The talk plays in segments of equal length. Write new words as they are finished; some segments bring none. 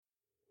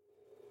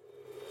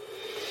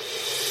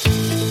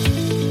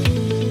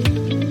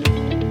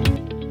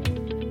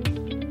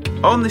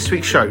On this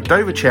week's show,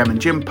 Dover chairman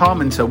Jim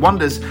Parmenter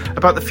wonders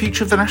about the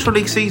future of the National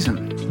League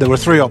season. There were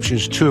three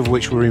options, two of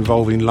which were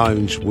involving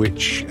loans,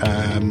 which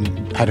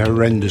had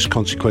horrendous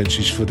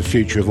consequences for the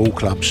future of all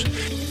clubs.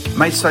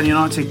 Maidstone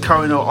United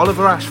co-owner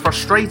Oliver Ash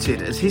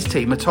frustrated as his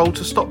team are told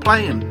to stop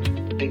playing.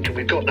 Income,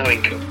 we've got no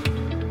income.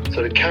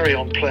 So to carry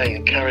on playing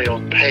and carry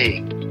on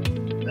paying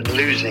and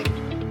losing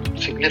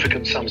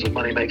significant sums of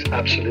money makes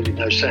absolutely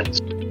no sense.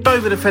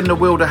 Dover defender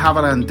Wilder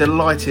Haviland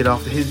delighted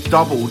after his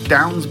double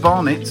downs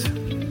Barnet.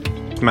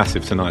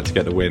 Massive tonight to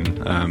get the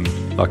win.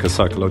 Like a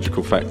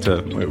psychological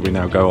factor, we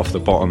now go off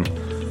the bottom.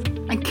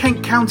 And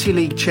Kent County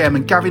League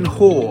chairman Gavin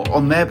Hoare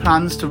on their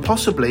plans to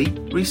possibly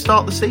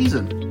restart the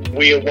season.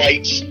 We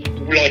await,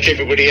 like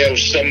everybody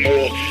else, some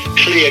more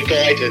clear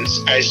guidance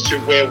as to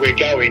where we're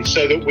going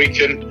so that we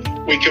can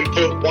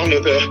put one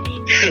of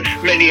the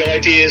many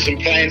ideas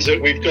and plans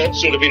that we've got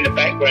sort of in the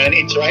background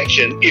into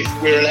action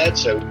if we're allowed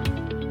to.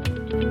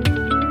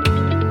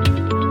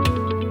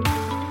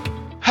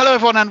 Hello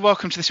everyone and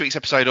welcome to this week's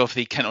episode of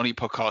the Kent On It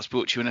podcast,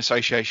 brought to you in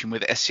association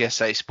with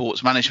SCSA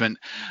Sports Management.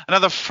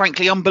 Another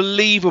frankly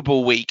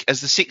unbelievable week as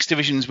the six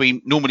divisions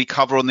we normally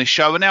cover on this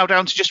show are now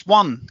down to just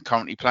one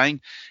currently playing,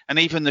 and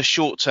even the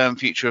short-term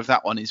future of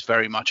that one is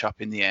very much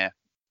up in the air.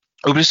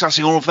 We'll be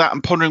discussing all of that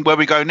and pondering where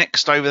we go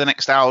next over the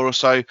next hour or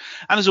so.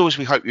 And as always,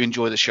 we hope you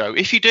enjoy the show.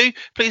 If you do,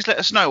 please let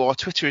us know. Our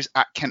Twitter is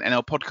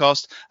 @KentNL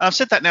Podcast. And I've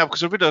said that now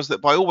because I realise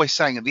that by always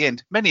saying at the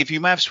end, many of you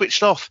may have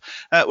switched off.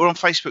 We're on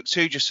Facebook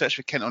too. Just search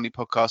for Kent On It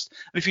Podcast.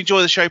 And if you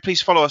enjoy the show,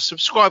 please follow us,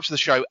 subscribe to the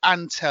show,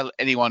 and tell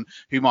anyone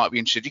who might be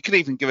interested. You could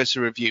even give us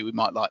a review. We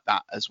might like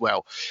that as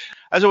well.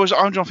 As always,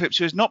 I'm John Phipps,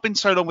 who has not been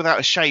so long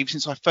without a shave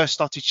since I first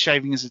started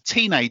shaving as a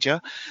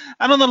teenager.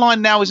 And on the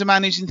line now is a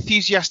man who's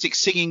enthusiastic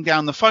singing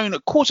down the phone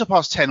at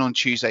 10:15 on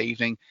Tuesday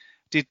evening.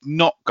 Did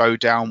not go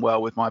down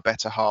well with my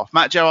better half.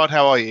 Matt Gerard,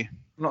 how are you?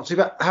 Not too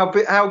bad.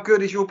 How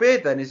good is your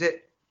beard then? Is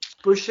it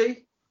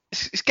bushy?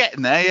 It's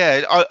getting there,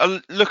 yeah. I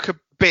look a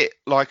bit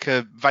like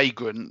a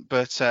vagrant,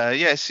 but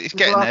yes, it's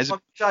getting there.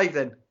 Shave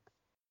then?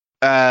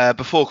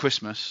 Before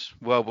Christmas,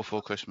 well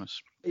before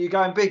Christmas. Are you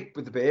going big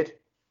with the beard?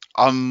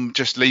 I'm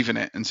just leaving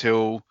it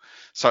until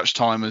such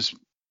time as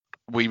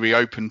we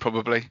reopen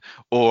probably,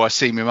 or I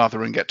see my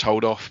mother and get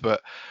told off,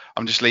 but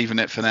I'm just leaving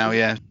it for now,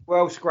 yeah.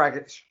 Well,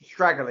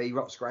 straggly.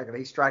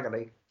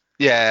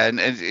 Yeah, and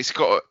it's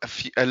got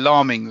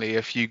alarmingly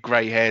a few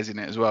grey hairs in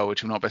it as well,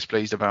 which I'm not best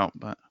pleased about.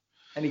 But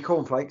any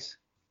cornflakes?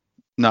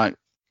 No.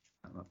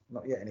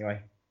 Not yet,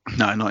 anyway.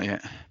 No, not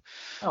yet.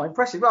 Oh,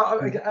 impressive. Well,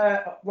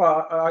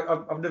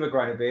 I've never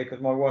grown a beard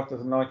because my wife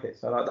doesn't like it,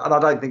 and I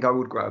don't think I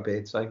would grow a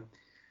beard, so...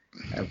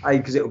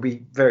 because it will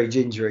be very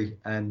gingery,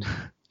 and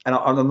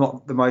I'm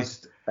not the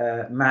most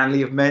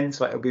manly of men,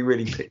 so it'll be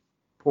really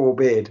poor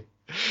beard.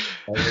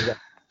 Do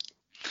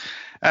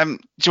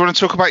you want to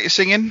talk about your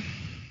singing?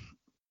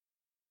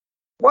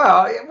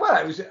 Well, it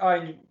was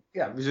a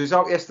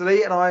result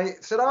yesterday, and I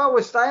said,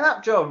 we're staying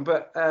up, John,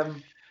 but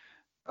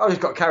I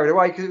just got carried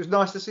away because it was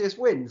nice to see us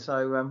win.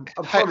 So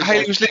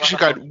Haley was literally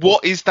going,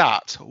 "What is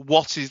that?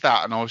 What is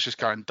that?" And I was just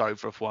going,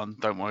 "Dover have won.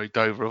 Don't worry,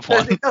 Dover have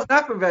won." It doesn't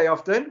happen very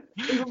often.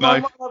 Even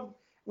when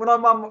my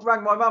mum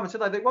rang my mum and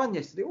said they won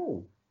yesterday,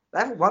 they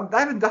haven't won. They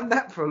haven't done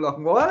that for a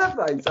long while, have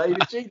they? So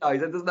she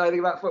knows and doesn't know anything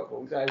about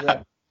football.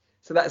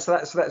 So that's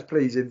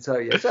pleasing. So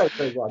yeah, so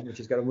which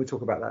is good, and we'll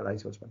talk about that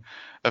later.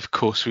 Of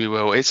course we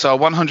will. It's our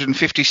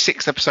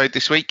 156th episode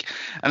this week,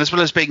 and as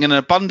well as being an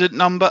abundant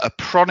number, a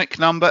pronic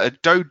number, a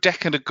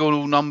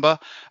dodecagonal number,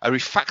 a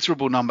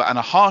refactorable number, and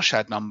a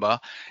harshad number,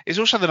 is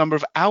also the number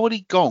of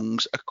hourly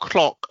gongs a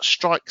clock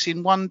strikes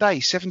in one day.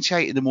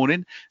 78 in the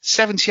morning,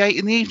 78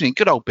 in the evening.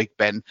 Good old Big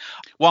Ben.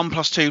 1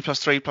 + 2 +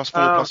 3 +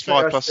 4 +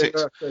 5 +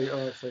 6.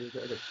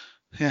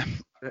 Yeah.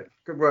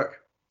 Good work.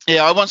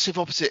 Yeah, I once lived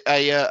opposite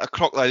a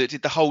clock though that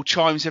did the whole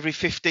chimes every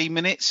 15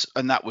 minutes,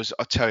 and that was,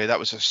 I tell you, that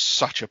was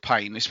such a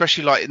pain,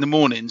 especially like in the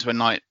mornings when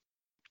like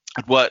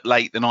I'd worked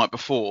late the night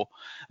before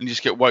and you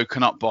just get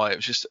woken up by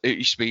it. It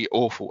used to be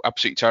awful,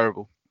 absolutely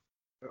terrible.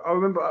 I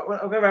remember when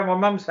I go around my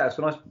mum's house,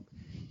 of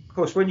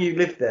course, when you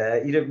lived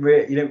there, you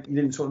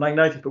didn't sort of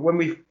notice, but when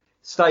we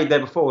stayed there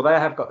before, they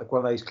have got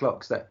one of those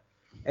clocks that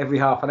every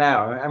half an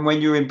hour, and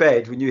when you're in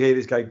bed, when you hear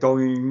this go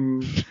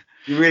dong,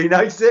 you really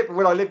notice it. But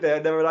when I lived there, I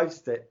never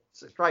noticed it.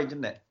 It's strange,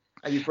 isn't it?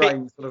 And your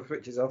brain sort of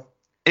switches off.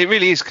 It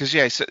really is, because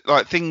so,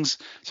 like things.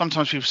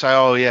 Sometimes people say,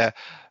 "Oh yeah,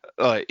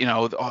 like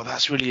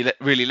that's really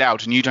really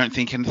loud," and you don't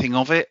think anything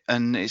of it,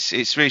 and it's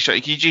really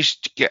strange. You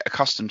just get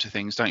accustomed to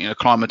things, don't you?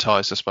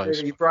 Acclimatise, I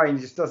suppose. Your brain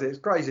just does it. It's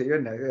crazy,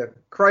 isn't it? Yeah.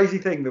 Crazy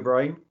thing, the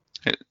brain.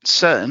 It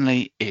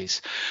certainly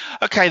is.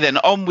 Okay, then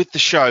on with the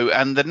show,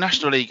 and the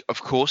National League,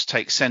 of course,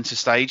 takes centre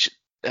stage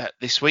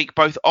this week,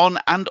 both on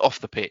and off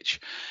the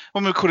pitch.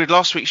 When we recorded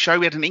last week's show,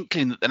 we had an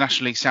inkling that the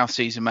National League South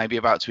season may be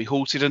about to be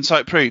halted, and so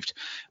it proved,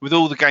 with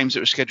all the games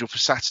that were scheduled for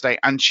Saturday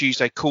and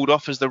Tuesday called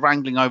off as the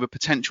wrangling over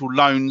potential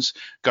loans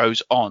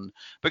goes on.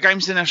 But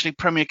games in the National League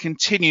Premier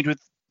continued, with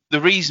the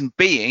reason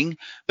being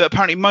that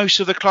apparently most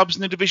of the clubs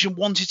in the division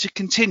wanted to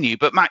continue.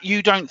 But Matt,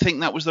 you don't think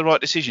that was the right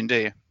decision, do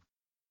you?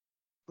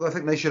 Well, I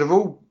think they should have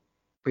all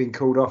being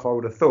called off, I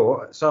would have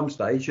thought, at some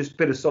stage, just a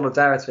bit of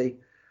solidarity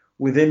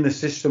within the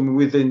system,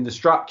 within the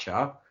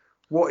structure.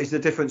 What is the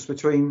difference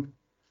between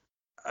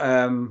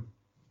a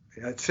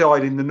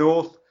side in the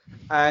north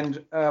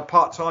and a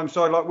part-time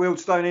side like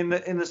Wealdstone in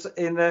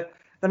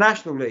the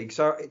National League?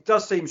 So it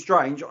does seem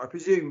strange. I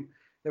presume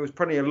there was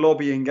plenty of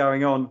lobbying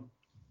going on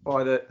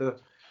by the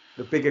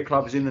bigger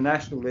clubs in the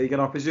National League,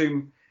 and I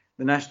presume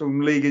the National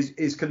League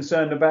is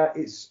concerned about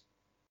its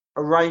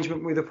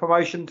arrangement with the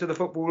promotion to the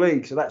Football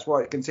League, so that's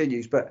why it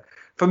continues. But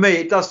for me,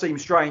 it does seem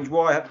strange.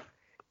 Why,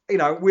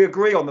 we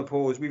agree on the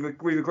pause. We've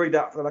agreed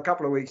that for a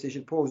couple of weeks they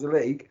should pause the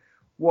league.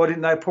 Why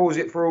didn't they pause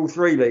it for all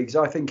three leagues?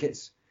 I think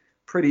it's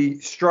pretty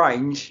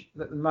strange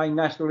that the main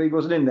National League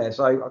wasn't in there.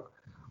 So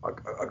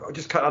I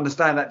just can't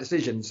understand that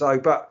decision. So,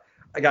 but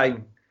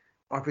again,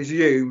 I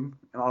presume,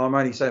 and I'm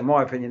only saying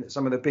my opinion, that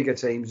some of the bigger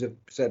teams have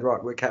said,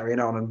 right, we're carrying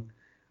on and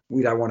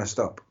we don't want to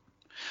stop.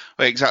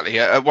 Well, exactly.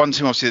 One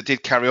team obviously that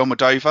did carry on with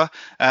Dover,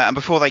 and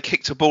before they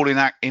kicked a ball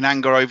in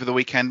anger over the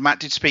weekend, Matt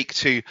did speak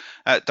to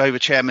Dover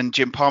chairman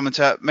Jim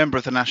Parmenter, member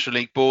of the National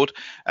League board.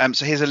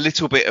 So here's a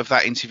little bit of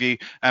that interview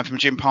from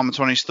Jim Parmenter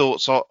on his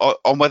thoughts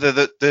on whether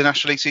the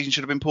National League season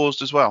should have been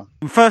paused as well.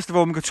 First of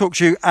all, I'm going to talk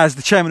to you as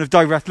the chairman of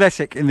Dover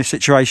Athletic in this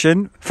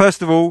situation.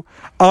 First of all,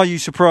 are you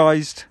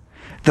surprised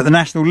that the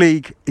National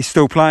League is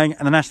still playing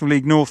and the National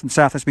League North and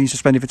South has been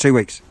suspended for 2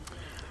 weeks?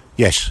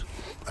 Yes.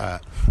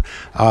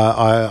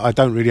 I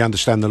don't really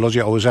understand the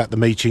logic. I was at the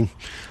meeting.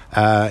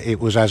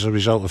 It was as a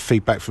result of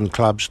feedback from the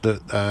clubs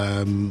that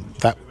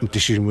that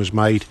decision was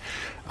made.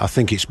 I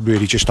think it's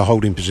really just a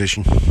holding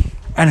position.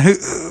 And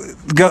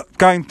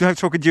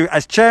talking to you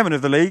as chairman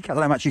of the league, I don't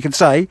know how much you can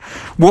say,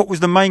 what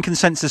was the main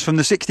consensus from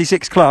the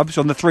 66 clubs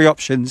on the three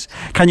options?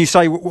 Can you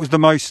say what was the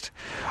most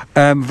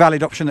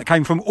valid option that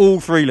came from all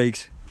three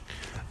leagues?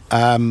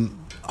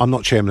 I'm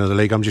not chairman of the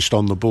league, I'm just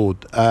on the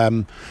board.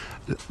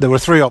 There were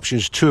three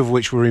options, two of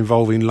which were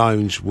involving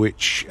loans,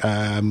 which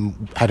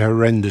had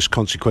horrendous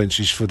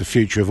consequences for the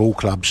future of all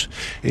clubs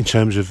in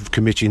terms of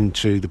committing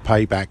to the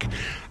payback.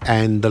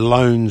 And the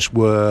loans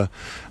were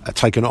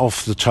taken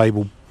off the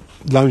table.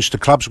 Loans to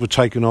clubs were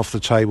taken off the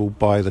table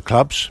by the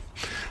clubs.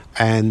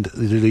 And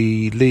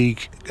the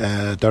league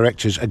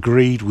directors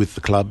agreed with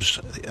the clubs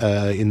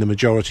in the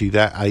majority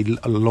that a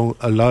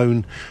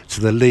loan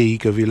to the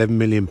league of £11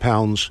 million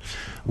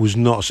was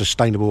not a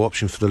sustainable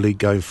option for the league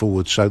going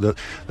forward. So the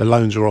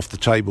loans are off the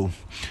table.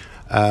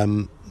 A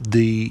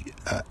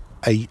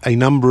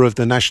number of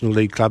the National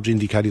League clubs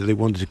indicated that they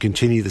wanted to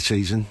continue the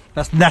season.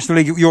 That's the National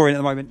League you're in at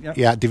the moment, yeah?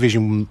 Yeah,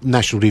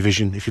 National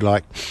Division, if you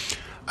like.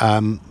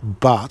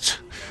 But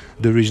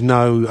there is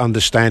no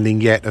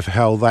understanding yet of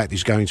how that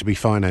is going to be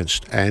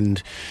financed.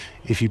 And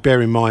if you bear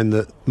in mind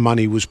that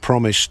money was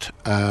promised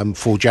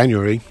for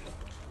January,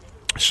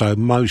 so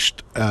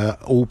most,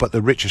 all but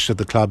the richest of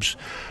the clubs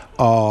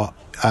are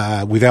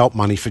without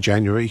money for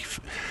January,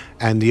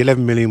 and the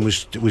 11 million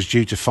was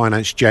due to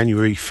finance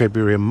January,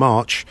 February and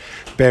March,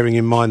 bearing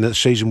in mind that the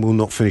season will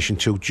not finish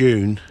until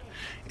June.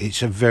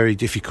 It's a very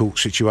difficult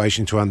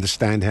situation to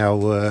understand how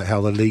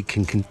the league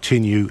can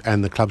continue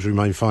and the clubs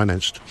remain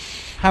financed.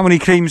 How many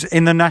teams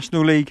in the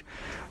National League,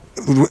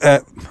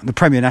 the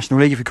Premier National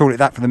League, if you call it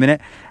that for the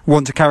minute,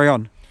 want to carry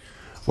on?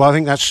 Well, I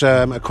think that's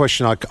a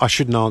question I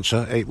shouldn't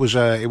answer. It was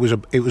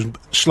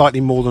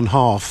slightly more than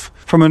half.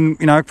 From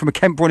a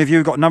Kent point of view,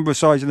 we've got a number of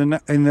sides in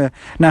the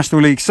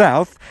National League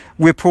South.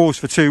 We're paused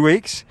for 2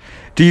 weeks.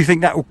 Do you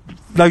think that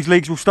those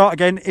leagues will start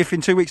again if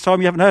in 2 weeks'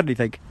 time you haven't heard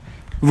anything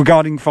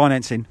regarding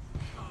financing?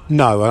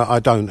 No, I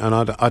don't, and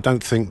I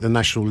don't think the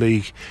National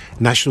League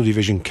National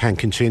Division can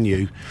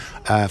continue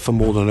for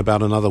more than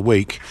about another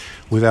week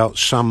without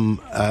some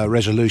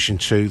resolution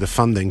to the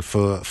funding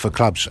for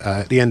clubs.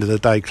 At the end of the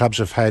day, clubs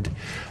have had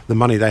the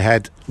money they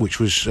had, which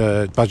was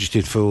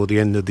budgeted for the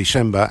end of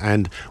December,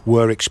 and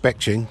were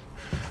expecting.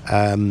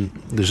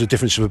 There's a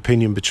difference of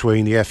opinion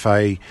between the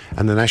FA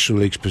and the National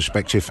League's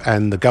perspective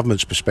and the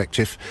government's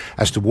perspective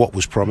as to what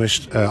was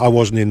promised. I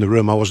wasn't in the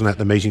room, I wasn't at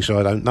the meeting, so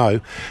I don't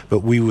know, but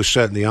we were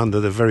certainly under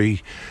the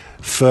very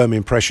firm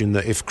impression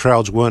that if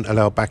crowds weren't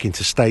allowed back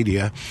into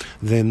stadia,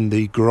 then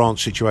the grant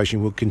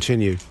situation would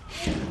continue.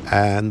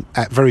 And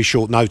at very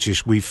short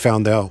notice, we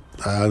found out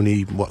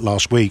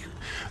last week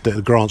that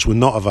the grants were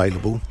not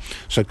available.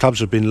 So clubs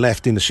have been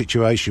left in a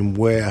situation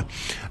where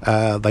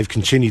they've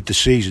continued the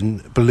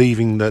season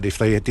believing that if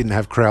they didn't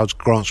have crowds,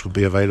 grants would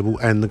be available,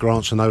 and the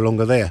grants are no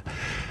longer there.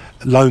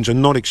 Loans are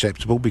not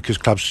acceptable because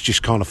clubs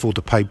just can't afford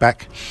to pay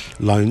back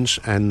loans,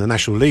 and the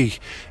National League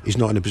is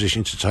not in a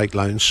position to take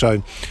loans.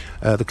 So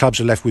the clubs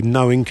are left with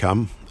no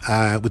income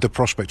with the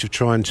prospect of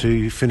trying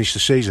to finish the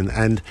season.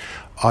 And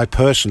I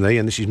personally,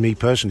 and this is me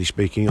personally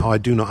speaking, I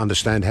do not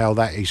understand how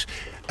that is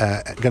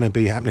going to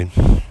be happening.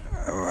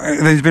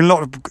 There's been a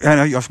lot of,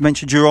 I've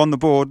mentioned you're on the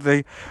board.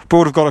 The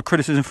board have got a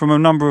criticism from a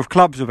number of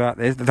clubs about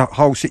this, the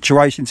whole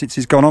situation since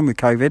it's gone on with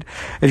COVID.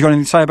 Have you got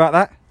anything to say about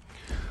that?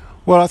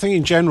 Well, I think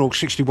in general,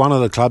 61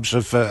 of the clubs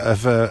have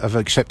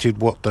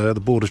accepted what the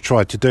board have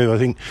tried to do. I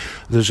think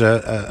there's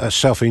a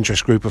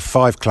self-interest group of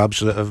 5 clubs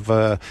that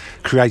have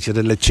created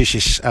a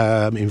litigious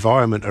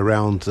environment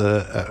around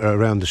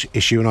this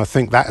issue, and I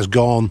think that has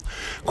gone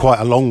quite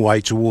a long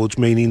way towards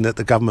meaning that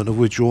the government have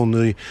withdrawn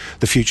the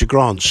future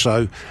grants.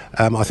 So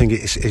I think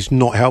it's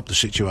not helped the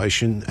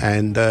situation,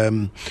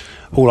 and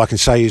all I can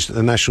say is that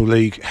the National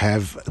League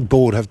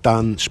board have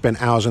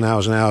spent hours and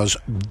hours and hours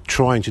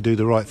trying to do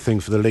the right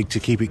thing for the league to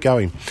keep it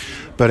going.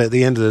 But at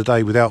the end of the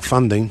day, without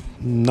funding,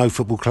 no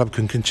football club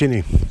can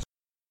continue.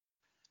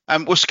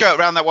 We'll skirt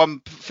around that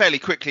one fairly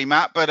quickly,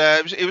 Matt. But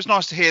it was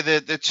nice to hear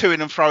the to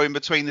and fro in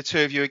between the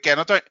two of you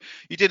again.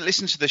 You didn't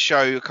listen to the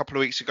show a couple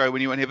of weeks ago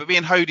when you went here, but me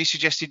and Hody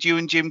suggested you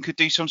and Jim could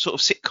do some sort of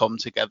sitcom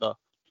together.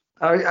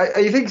 Oh,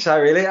 you think so,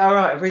 really? All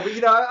right. All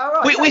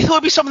right. We thought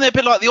it'd be something a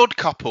bit like The Odd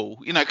Couple,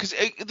 because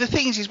the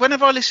thing is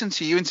whenever I listen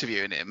to you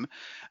interviewing him,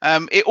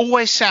 it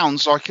always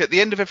sounds like at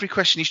the end of every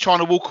question he's trying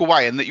to walk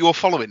away and that you're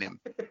following him.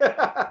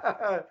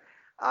 To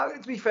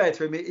be fair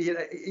to him,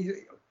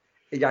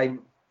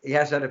 he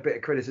has had a bit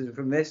of criticism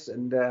from this,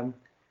 and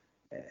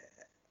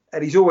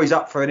he's always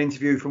up for an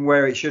interview from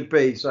where it should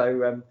be.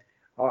 So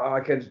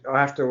I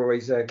have to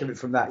always give it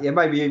from that. Yeah,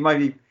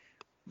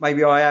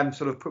 maybe I am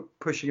sort of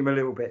pushing him a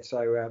little bit.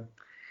 So,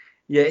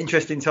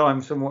 interesting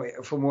times from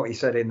what he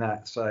said in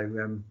that. So,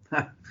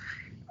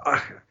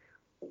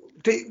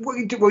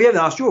 we haven't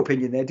asked your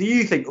opinion there. Do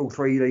you think all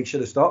 3 leagues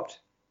should have stopped?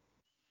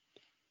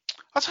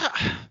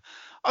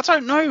 I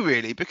don't know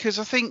really, because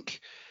I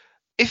think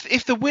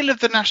if the will of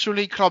the National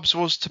League clubs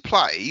was to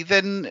play,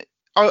 then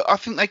I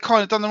think they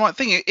kind of done the right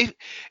thing.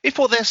 If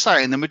what they're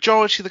saying, the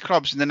majority of the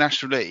clubs in the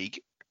National League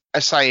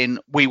are saying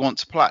we want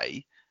to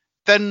play,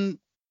 then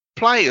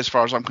play as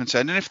far as I'm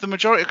concerned. And if the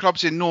majority of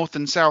clubs in North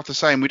and South are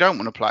saying we don't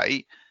want to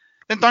play,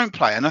 then don't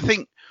play. And I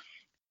think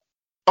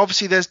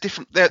obviously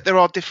there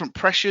are different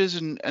pressures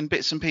and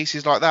bits and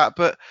pieces like that,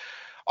 but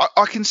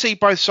I can see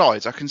both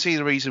sides. I can see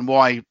the reason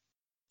why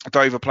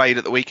Dover played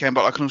at the weekend,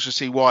 but I can also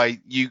see why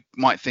you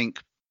might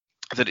think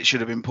that it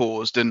should have been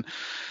paused. And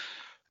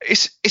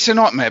it's a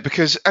nightmare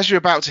because, as you're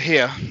about to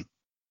hear,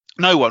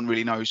 no one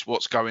really knows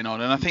what's going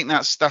on, and I think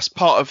that's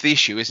part of the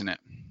issue, isn't it?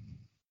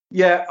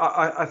 Yeah,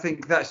 I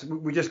think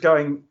we're just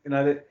going.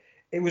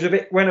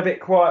 It went a bit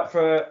quiet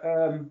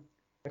for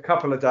a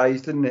couple of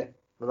days, didn't it?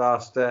 The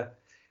last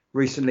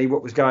recently,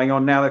 what was going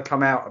on? Now they've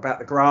come out about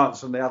the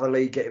grants and the other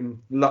league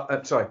getting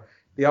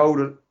the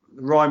older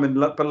Ryman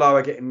below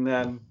are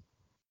getting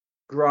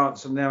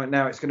grants, and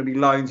now it's going to be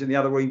loans in the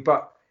other league.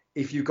 But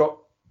if you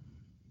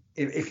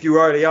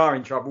already are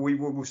in trouble,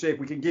 we'll see if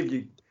we can give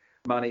you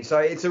money. So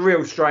it's a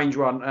real strange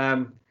one.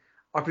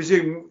 I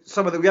presume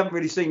we haven't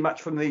really seen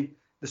much from the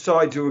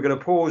sides who are going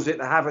to pause it,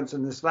 the Havants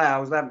and the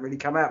Sloughs. They haven't really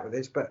come out with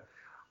this, but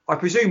I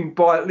presume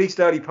by at least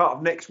early part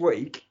of next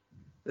week,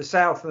 the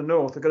South and the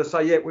North are going to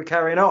say, yeah, we're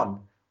carrying on.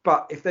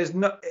 But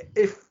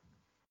if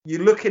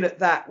you're looking at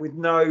that with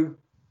no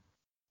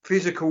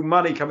physical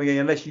money coming in,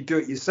 unless you do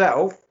it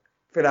yourself,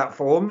 fill out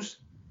forms,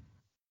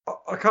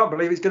 I can't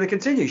believe it's going to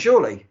continue,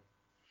 surely.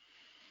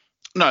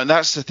 No,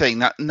 that's the thing.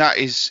 That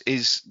is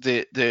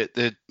the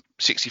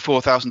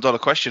 $64,000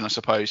 question, I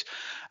suppose.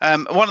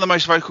 One of the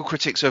most vocal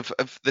critics of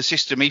the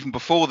system, even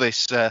before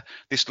this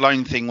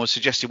loan thing was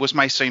suggested, was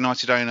Maidstone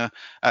United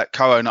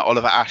co-owner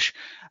Oliver Ash.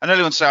 And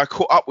earlier on today, I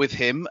caught up with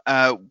him.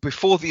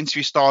 Before the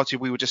interview started,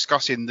 we were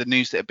discussing the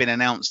news that had been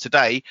announced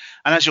today.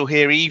 And as you'll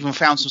hear, he even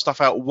found some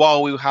stuff out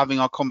while we were having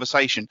our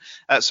conversation.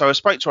 So I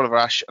spoke to Oliver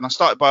Ash, and I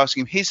started by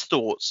asking him his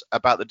thoughts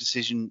about the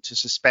decision to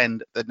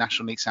suspend the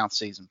National League South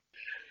season.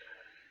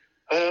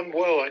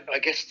 Well, I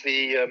guess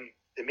the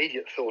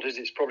immediate thought is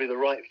it's probably the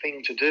right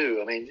thing to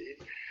do. I mean,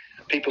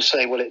 people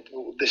say, well,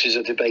 this is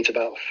a debate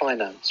about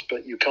finance,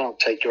 but you can't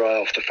take your eye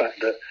off the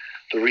fact that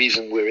the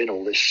reason we're in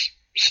all this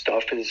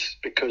stuff is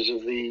because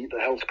of the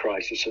health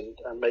crisis,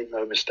 and make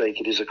no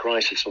mistake, it is a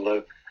crisis,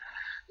 although,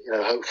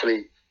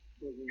 hopefully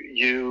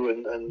you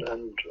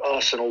and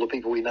us and all the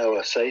people we know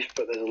are safe,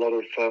 but there's a lot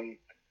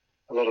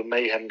of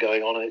mayhem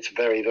going on, and it's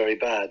very, very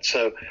bad.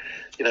 So,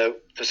 to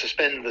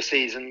suspend the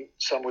season,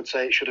 some would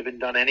say it should have been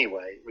done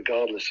anyway,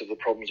 regardless of the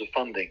problems of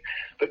funding.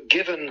 But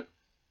given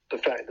the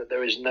fact that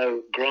there is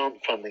no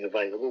grant funding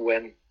available,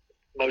 when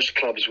most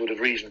clubs would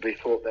have reasonably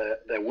thought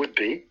there would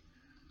be,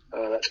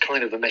 that's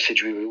kind of the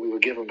message we were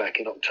given back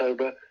in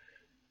October.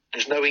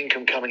 There's no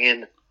income coming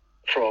in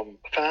from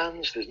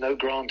fans. There's no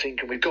grant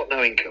income. We've got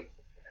no income.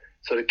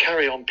 So to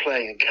carry on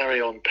playing and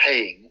carry on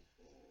paying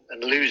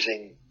and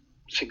losing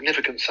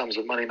significant sums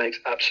of money makes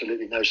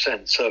absolutely no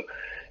sense. So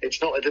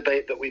it's not a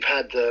debate that we've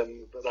had,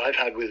 that I've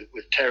had with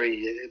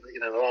Terry,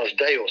 the last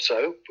day or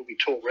so, but we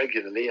talk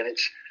regularly, and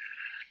it's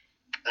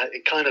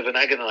kind of an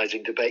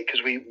agonising debate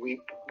because we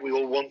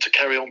all want to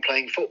carry on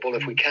playing football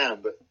if we can,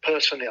 but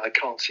personally I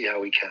can't see how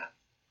we can.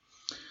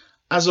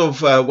 as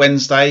of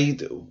Wednesday,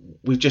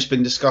 we've just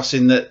been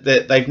discussing that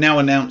they've now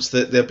announced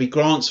that there'll be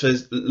grants for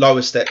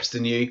lower steps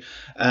than you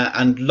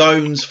and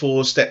loans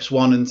for steps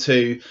 1 and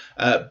 2,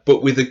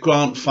 but with a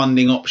grant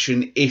funding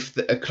option if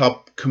a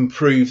club can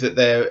prove that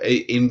they're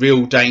in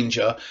real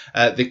danger.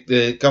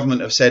 The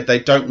government have said they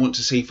don't want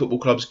to see football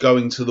clubs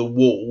going to the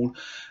wall.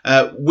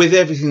 With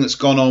everything that's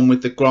gone on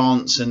with the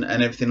grants and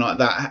everything like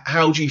that,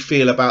 how do you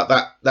feel about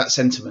that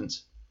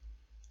sentiment?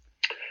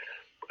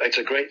 It's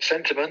a great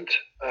sentiment.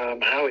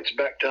 How it's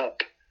backed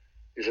up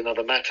is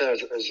another matter.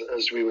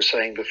 As we were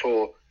saying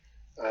before,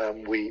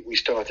 we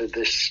started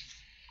this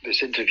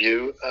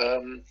interview.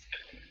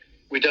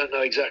 We don't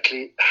know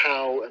exactly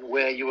how and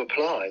where you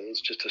apply. It's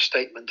just a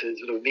statement, a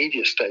sort of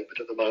media statement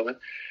at the moment.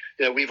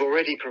 We've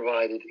already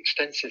provided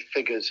extensive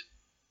figures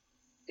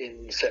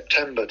in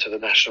September to the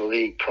National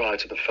League prior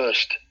to the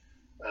first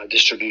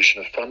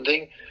distribution of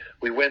funding.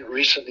 We went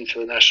recently to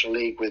the National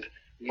League with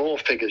more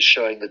figures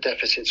showing the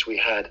deficits we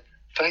had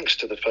thanks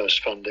to the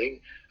first funding,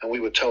 and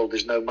we were told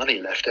there's no money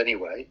left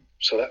anyway,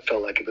 so that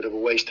felt like a bit of a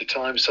waste of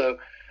time. So,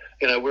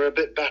 we're a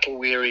bit battle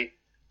weary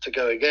to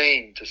go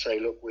again to say,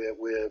 look,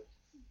 we're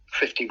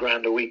 50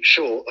 grand a week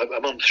short,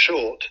 a month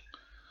short.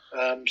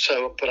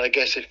 But I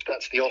guess if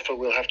that's the offer,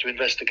 we'll have to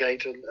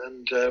investigate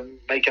and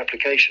make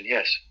application.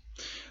 Yes.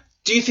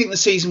 Do you think the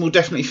season will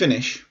definitely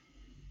finish?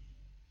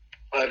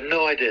 I have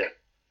no idea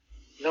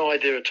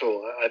at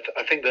all.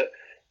 I think that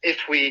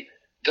if we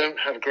don't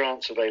have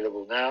grants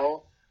available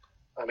now,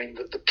 I mean,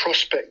 the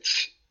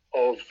prospects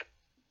of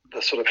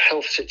the sort of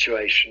health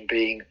situation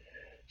being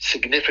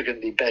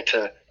significantly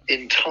better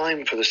in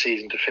time for the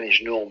season to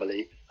finish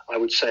normally, I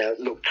would say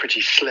look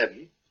pretty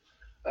slim.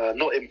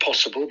 Not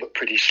impossible, but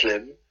pretty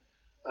slim.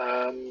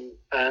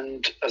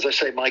 And as I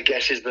say, my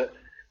guess is that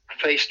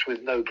faced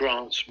with no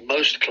grants,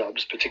 most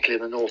clubs,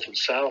 particularly in the north and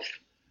south,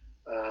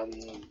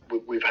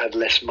 we've had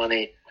less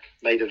money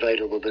made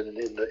available than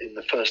in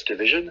the first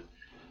division.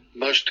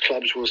 Most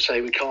clubs will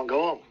say we can't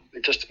go on.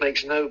 It just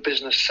makes no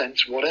business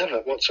sense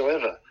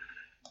whatsoever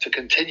to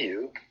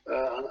continue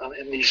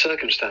in these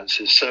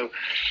circumstances. So,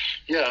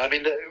 yeah, I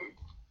mean,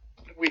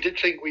 we did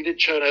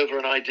churn over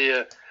an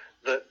idea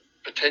that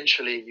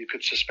potentially you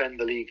could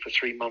suspend the league for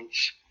 3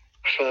 months,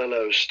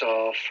 furlough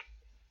staff,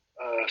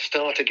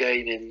 start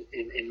again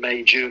in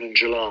May, June and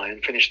July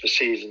and finish the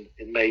season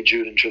in May,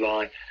 June and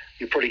July.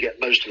 You probably get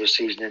most of the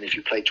season in if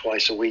you play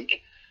twice a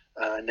week,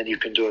 and then you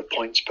can do a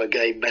points per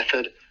game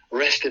method.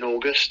 Rest in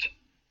August,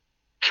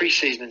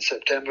 pre-season in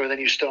September, and then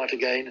you start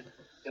again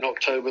in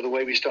October the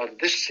way we started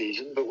this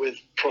season, but with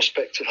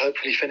prospects of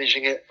hopefully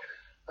finishing it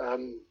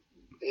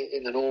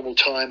in the normal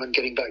time and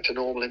getting back to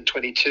normal in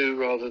 22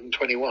 rather than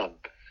 21.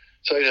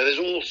 So, there's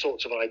all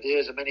sorts of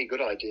ideas, and many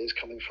good ideas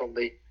coming from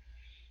the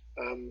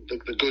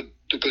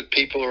good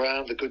people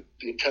around, the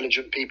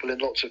intelligent people in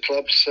lots of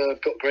clubs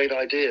have got great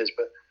ideas,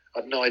 but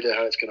I've no idea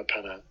how it's going to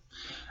pan out.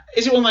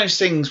 Is it one of those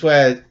things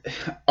where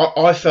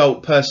I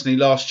felt personally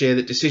last year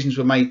that decisions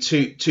were made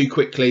too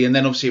quickly, and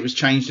then obviously it was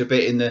changed a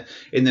bit in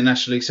the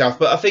National League South?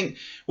 But I think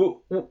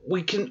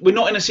we're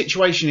not in a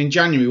situation in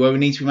January where we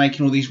need to be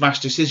making all these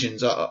rash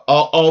decisions.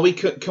 Are we?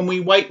 Can we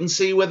wait and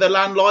see where the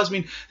land lies? I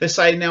mean, they're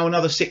saying now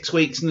another 6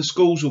 weeks and the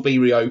schools will be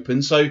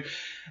reopened. So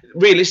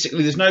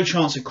realistically, there's no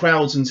chance of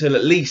crowds until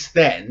at least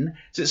then.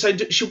 So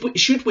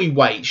should we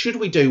wait? Should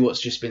we do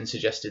what's just been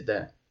suggested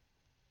there?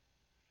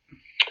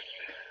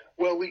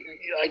 Well,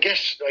 I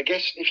guess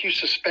if you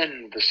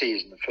suspend the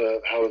season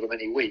for however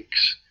many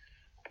weeks,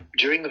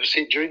 during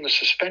the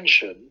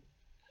suspension,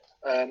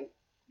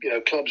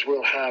 clubs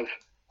will have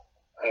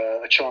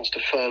a chance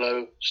to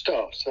furlough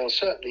staff. So they'll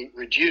certainly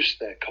reduce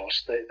their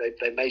costs.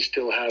 They may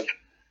still have,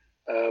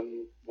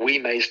 we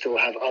may still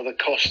have other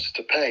costs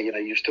to pay.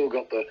 You've still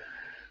got the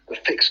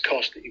fixed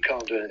cost that you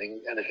can't do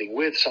anything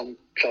with. Some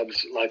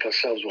clubs like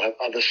ourselves will have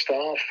other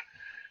staff.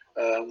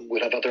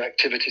 We'll have other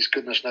activities.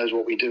 Goodness knows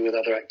what we do with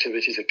other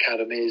activities,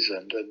 academies,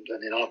 and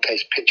in our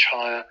case, pitch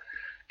hire.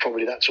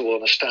 Probably that's all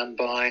on a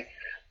standby.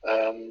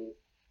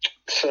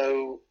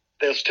 So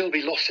there'll still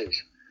be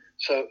losses.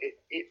 So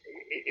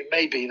it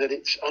may be that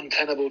it's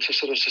untenable to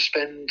sort of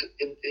suspend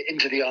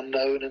into the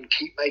unknown and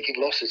keep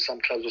making losses. Some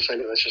clubs will say,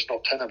 look, that's just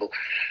not tenable.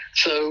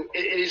 So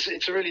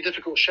it's a really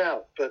difficult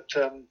shout. But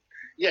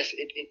yes,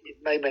 it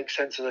may make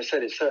sense. As I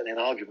said, it's certainly an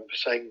argument for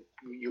saying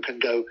you can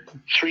go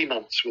 3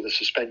 months with a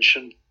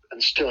suspension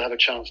and still have a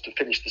chance to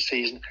finish the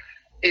season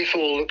if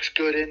all looks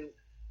good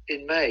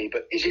in May.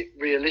 But is it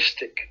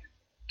realistic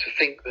to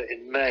think that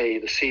in May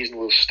the season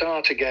will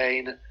start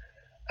again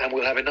and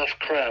we'll have enough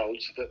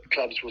crowds that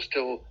clubs will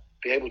still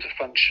be able to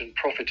function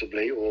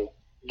profitably or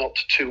not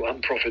too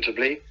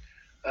unprofitably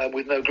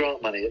with no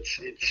grant money?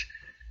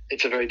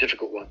 It's a very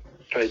difficult one,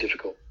 very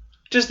difficult.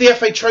 Does the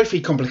FA Trophy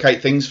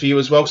complicate things for you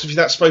as well? Because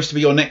that's supposed to be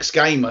your next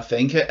game, I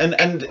think,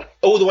 and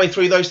all the way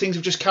through those things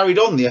have just carried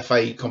on, the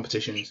FA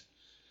competitions.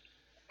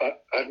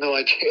 I have no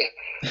idea.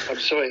 I'm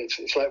sorry.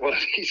 It's like one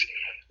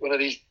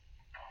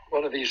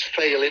of these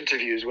fail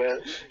interviews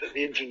where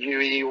the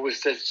interviewee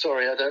always says,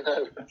 "Sorry, I don't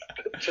know."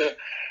 But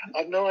I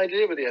have no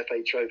idea with the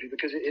FA Trophy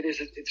because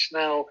it's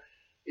now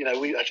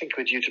I think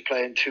we're due to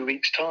play in 2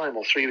 weeks' time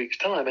or 3 weeks'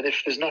 time, and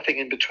if there's nothing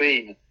in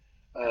between,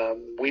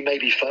 we may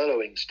be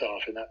furloughing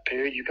staff in that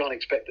period. You can't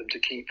expect them to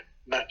keep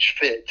match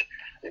fit.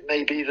 It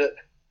may be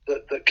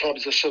that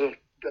clubs are sort of,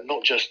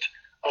 not just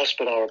us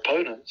but our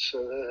opponents,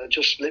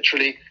 just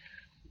literally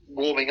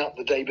warming up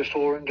the day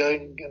before and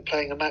going and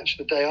playing a match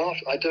the day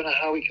after. I don't know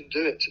how we can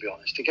do it, to be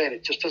honest. Again,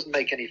 it just doesn't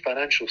make any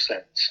financial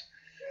sense.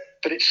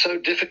 But it's so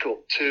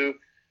difficult to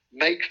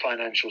make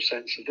financial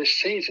sense of this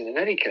season. In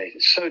any case,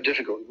 it's so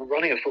difficult.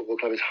 Running a football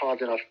club is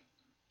hard enough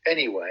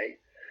anyway.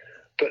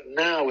 But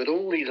now with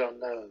all these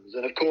unknowns,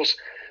 and of course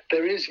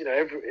there is,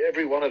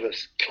 every one of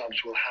us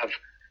clubs will have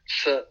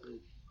certain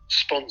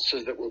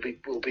sponsors that will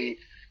be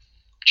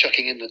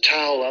chucking in the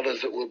towel,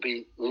 others that will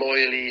be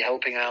loyally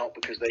helping out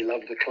because they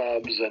love the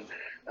clubs and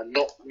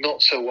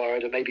not so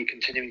worried and maybe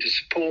continuing to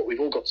support. We've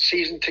all got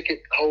season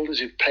ticket holders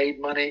who've paid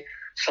money.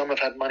 Some have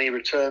had money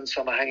returned,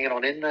 some are hanging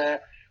on in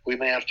there. We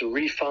may have to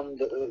refund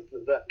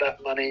that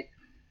money.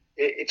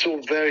 It's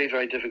all very,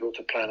 very difficult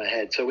to plan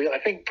ahead. So I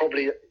think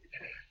probably,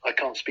 I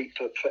can't speak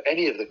for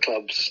any of the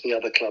clubs, the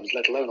other clubs,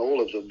 let alone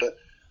all of them, but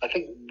I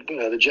think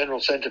the general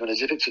sentiment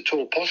is if it's at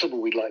all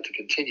possible, we'd like to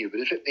continue.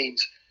 But if it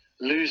means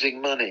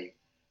losing money,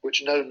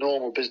 which no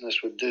normal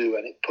business would do,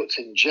 and it puts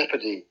in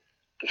jeopardy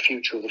the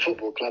future of the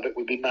football club, it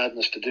would be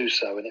madness to do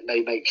so. And it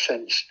may make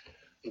sense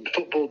in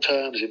football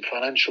terms, in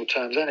financial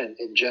terms, and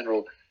in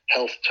general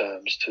health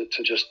terms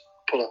to just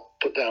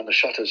put down the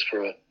shutters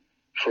for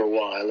a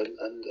while.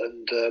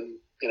 And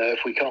if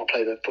we can't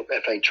play the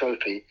FA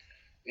Trophy,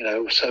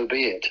 so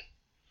be it.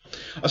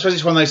 I suppose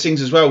it's one of those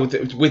things as well with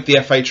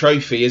the FA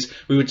Trophy, is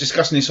we were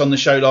discussing this on the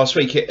show last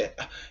week.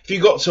 If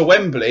you got to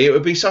Wembley, it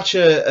would be such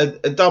a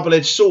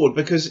double-edged sword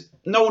because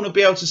no one would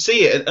be able to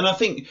see it. And I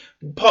think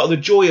part of the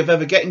joy of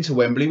ever getting to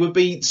Wembley would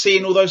be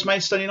seeing all those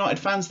Maidstone United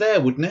fans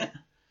there, wouldn't it?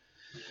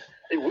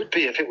 It would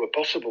be if it were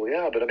possible,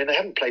 yeah. But I mean, they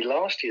haven't played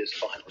last year's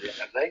final yet,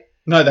 have they?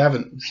 No, they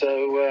haven't.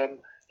 So,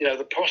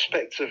 the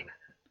prospects of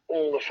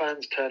all the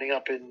fans turning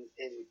up in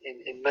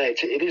May,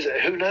 it is,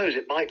 who knows,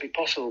 it might be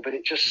possible, but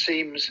it just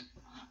seems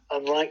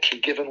unlikely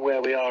given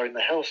where we are in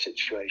the health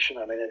situation.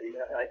 I mean,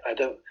 I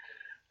don't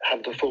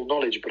have the full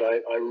knowledge, but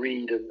I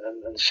read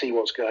and see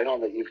what's going on,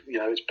 that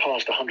it's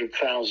past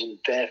 100,000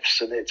 deaths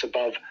and it's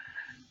above,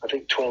 I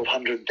think,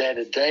 1,200 dead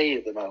a day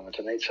at the moment,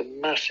 and it's a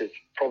massive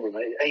problem.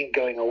 It ain't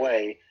going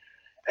away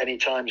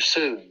anytime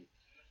soon.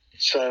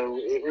 So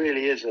it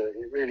really is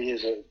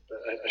a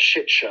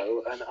shit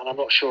show, and I'm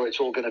not sure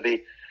it's all going to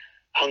be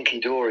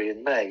hunky-dory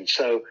in May.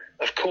 So,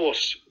 of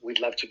course, we'd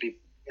love to be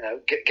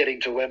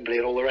getting to Wembley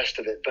and all the rest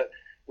of it, but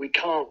we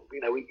can't,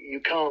 you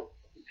can't,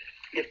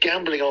 if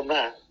gambling on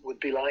that would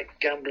be like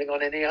gambling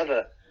on any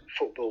other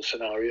football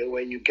scenario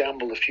where you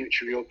gamble the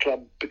future of your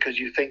club because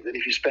you think that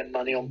if you spend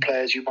money on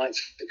players you might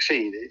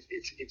succeed.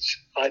 It's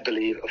I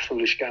believe, a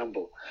foolish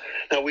gamble.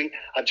 Now,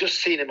 I've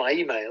just seen in my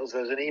emails,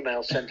 there's an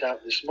email sent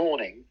out this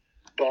morning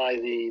by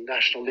the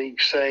National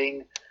League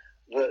saying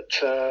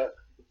that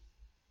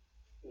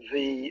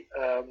the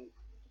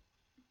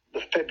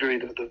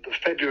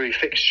February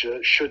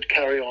fixture should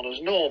carry on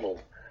as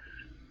normal.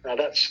 Now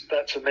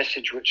that's a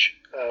message which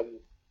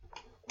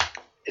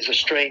is a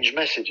strange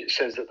message. It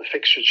says that the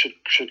fixture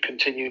should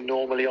continue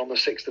normally on the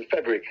 6th of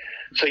February.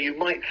 So you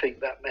might think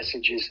that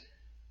message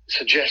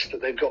suggests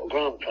that they've got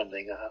grant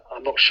funding.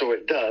 I'm not sure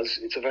it does.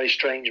 It's a very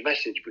strange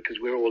message because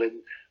we're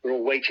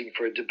all waiting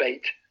for a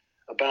debate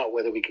about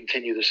whether we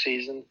continue the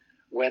season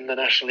when the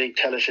National League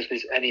tell us if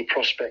there's any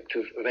prospect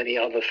of any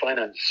other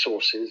finance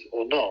sources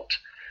or not.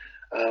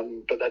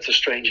 But that's a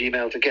strange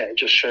email to get. It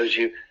just shows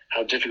you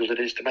how difficult it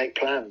is to make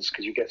plans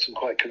because you get some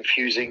quite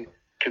confusing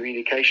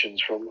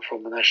communications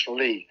from the National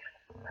League.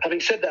 Having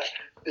said that,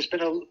 there's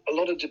been a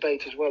lot of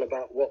debate as well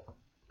about what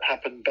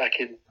happened back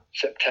in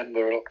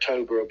September or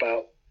October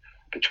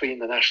between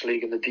the National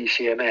League and the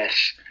DCMS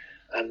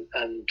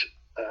and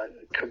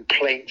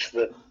complaints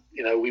that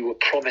we were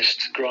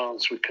promised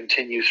grants would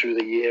continue through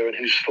the year, and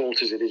whose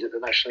fault is it? Is it the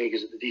National League?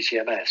 Is it the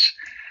DCMS?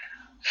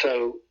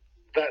 So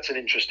that's an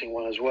interesting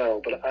one as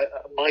well. But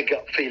my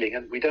gut feeling,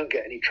 and we don't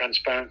get any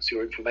transparency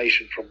or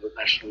information from the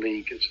National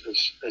League,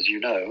 as you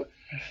know,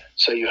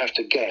 so you have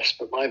to guess.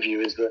 But my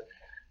view is that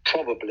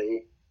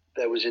probably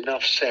there was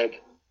enough said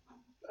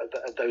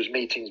at those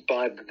meetings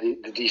by the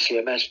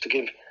DCMS to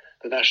give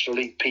the National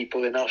League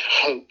people enough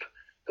hope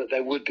that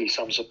there would be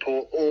some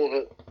support, or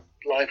that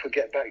life would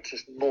get back to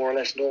more or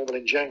less normal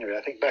in January.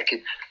 I think back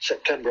in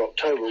September,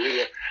 October,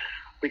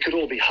 we could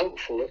all be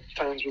hopeful that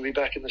fans would be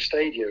back in the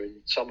stadium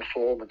in some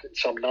form and in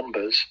some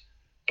numbers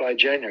by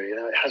January.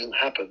 Now, it hasn't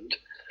happened,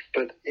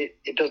 but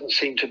it doesn't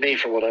seem to me,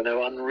 from what I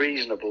know,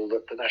 unreasonable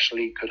that the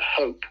National League could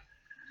hope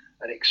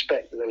and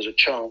expect that there was a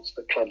chance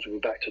that clubs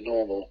would be back to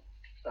normal,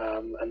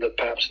 and that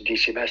perhaps the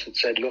DCMS had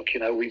said, look,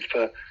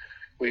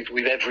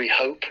 we've every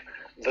hope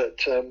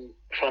that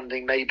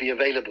funding may be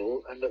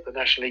available, and that the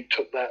National League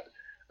took that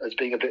as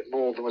being a bit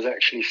more than was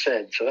actually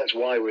said. So that's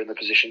why we're in the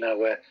position now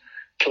where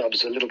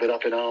clubs are a little bit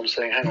up in arms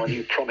saying, hang on,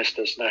 you promised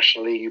us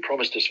National League, you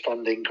promised us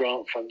funding,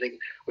 grant funding.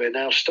 We're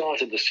now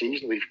started the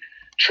season. We've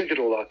triggered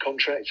all our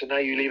contracts, and now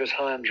you leave us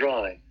high and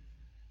dry.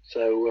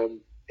 So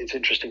it's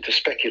interesting to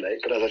speculate,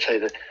 but as I say,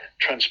 the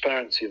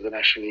transparency of the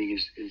National League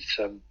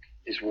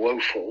is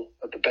woeful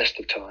at the best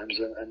of times,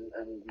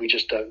 and we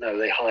just don't know.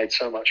 They hide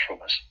so much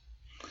from us.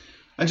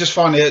 And just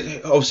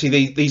finally,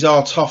 obviously these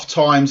are tough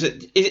times.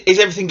 Is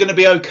everything going to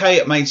be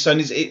okay at Maidstone?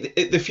 Is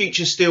the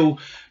future still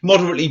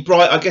moderately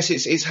bright? I guess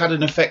it's had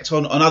an effect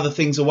on other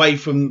things away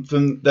from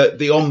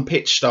the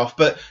on-pitch stuff.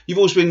 But you've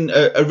always been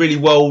a really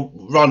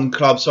well-run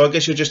club, so I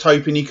guess you're just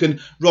hoping you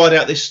can ride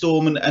out this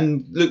storm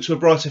and look to a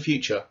brighter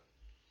future.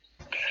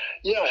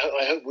 Yeah,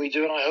 I hope we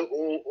do, and I hope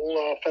all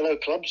our fellow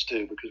clubs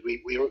do, because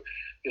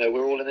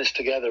we're all in this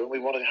together, and we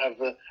want to have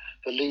the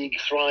league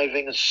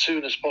thriving as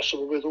soon as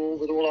possible with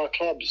all our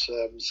clubs.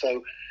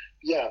 So,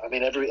 yeah, I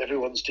mean,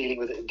 everyone's dealing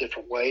with it in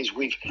different ways.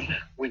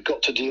 We've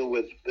got to deal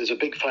with. There's a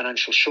big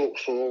financial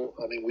shortfall.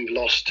 I mean, we've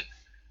lost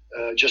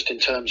just in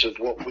terms of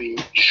what we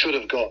should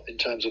have got in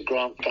terms of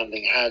grant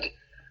funding had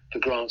the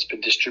grants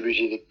been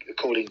distributed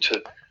according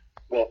to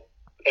what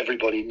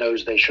everybody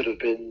knows they should have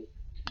been,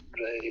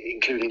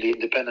 including the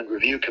Independent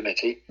Review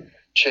Committee,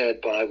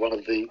 chaired by one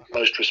of the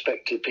most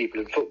respected people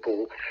in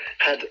football.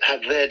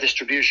 Had their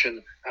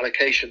distribution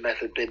allocation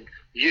method been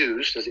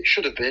used as it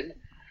should have been,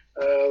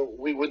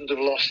 we wouldn't have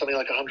lost something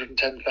like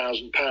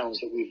 £110,000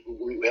 that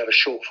we have a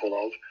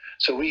shortfall of.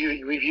 So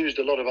we've used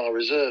a lot of our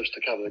reserves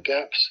to cover the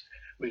gaps.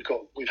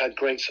 We've had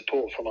great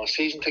support from our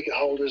season ticket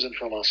holders and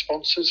from our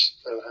sponsors,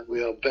 and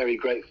we are very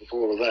grateful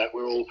for all of that.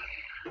 We're all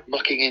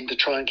mucking in to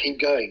try and keep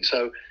going.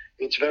 So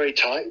it's very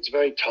tight. It's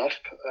very tough.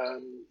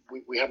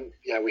 We haven't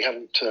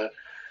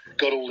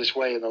got all this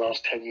way in the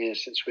last 10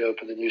 years since we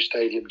opened the new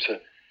stadium to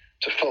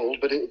fold,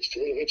 but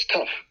it's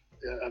tough.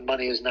 And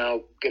money is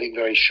now getting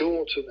very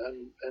short,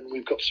 and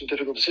we've got some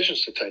difficult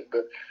decisions to take.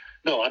 But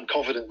no, I'm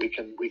confident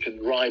we can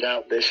ride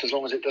out this as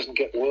long as it doesn't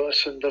get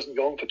worse and doesn't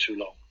go on for too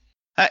long.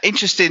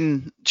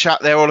 Interesting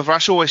chat there, Oliver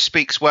Ash. Always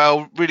speaks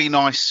well. Really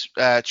nice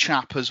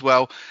chap as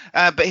well.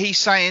 But he's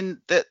saying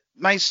that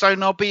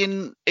Maidstone are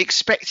being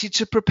expected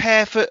to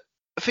prepare for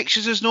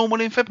fixtures as normal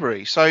in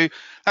February. So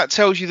that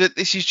tells you that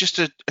this is just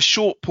a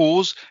short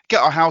pause,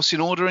 get our house in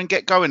order and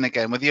get going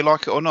again, whether you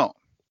like it or not.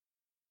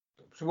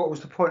 So what was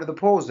the point of the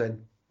pause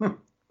then?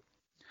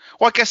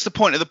 Well, I guess the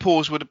point of the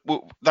pause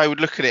they would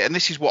look at it, and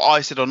this is what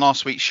I said on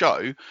last week's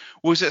show,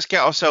 was let's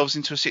get ourselves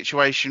into a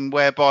situation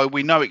whereby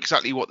we know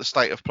exactly what the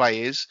state of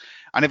play is,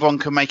 and everyone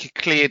can make a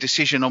clear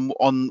decision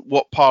on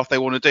what path they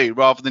want to do,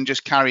 rather than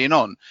just carrying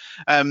on.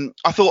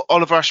 I thought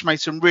Oliver Ash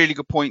made some really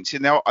good points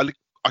in there. I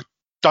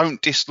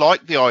don't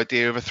dislike the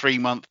idea of a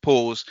 3-month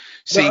pause,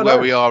 where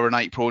we are in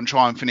April and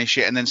try and finish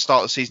it and then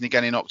start the season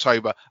again in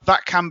October.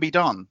 That can be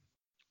done.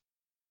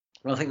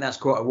 Well, I think that's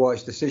quite a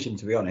wise decision,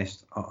 to be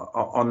honest,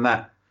 on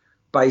that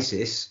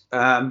basis.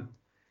 I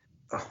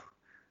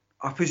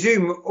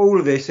presume all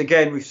of this,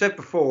 again, we've said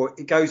before,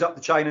 it goes up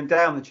the chain and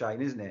down the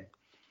chain, isn't it?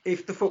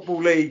 If the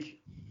Football League,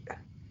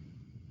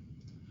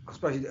 I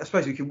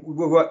suppose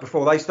we'll work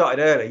before they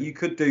started early, you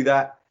could do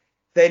that,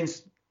 then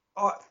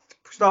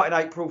start in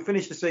April,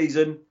 finish the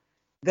season,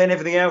 then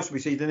everything else will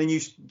be season, and then you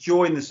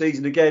join the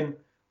season again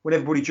when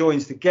everybody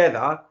joins together.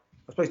 I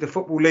suppose the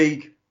Football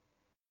League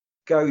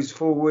goes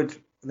forward,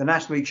 the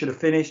National League should have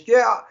finished.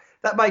 Yeah,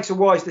 that makes a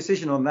wise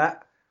decision on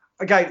that.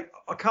 Again,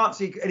 I can't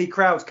see any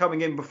crowds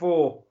coming in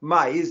before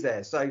May, is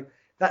there? So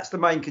that's the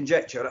main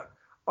conjecture.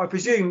 I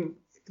presume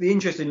the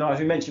interesting line, as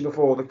we mentioned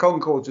before, the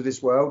Concords of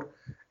this world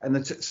and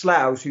the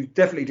Sloughs, who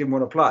definitely didn't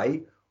want to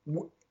play,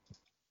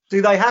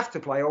 do they have to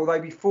play or will they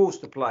be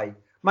forced to play?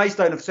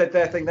 Maidstone have said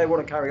their thing, they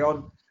want to carry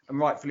on, and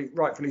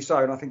rightfully so.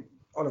 And I think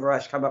Oliver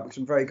Ash came up with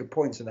some very good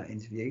points in that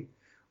interview.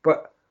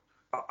 But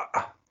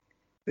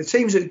the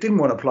teams that didn't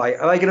want to play,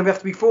 are they going to have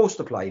to be forced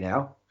to play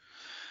now?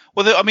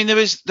 Well,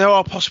 there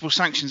are possible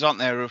sanctions, aren't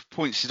there, of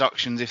points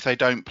deductions if they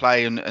don't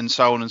play and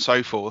so on and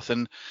so forth.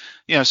 And,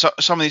 so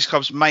some of these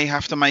clubs may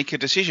have to make a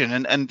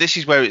decision. And this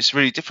is where it's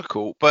really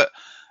difficult. But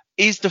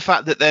is the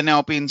fact that they're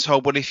now being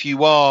told, well, if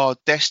you are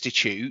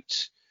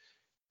destitute,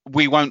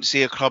 we won't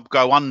see a club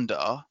go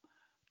under,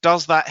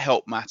 does that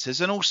help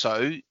matters? And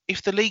also,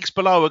 if the leagues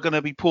below are going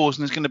to be paused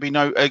and there's going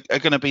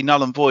to be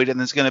null and void and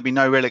there's going to be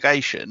no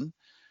relegation,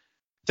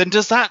 then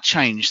does that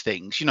change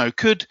things?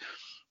 Could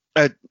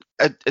a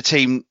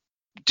team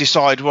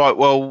decide, right,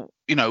 well,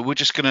 we're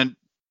just going to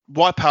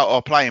wipe out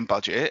our playing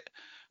budget,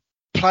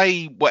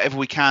 play whatever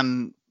we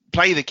can,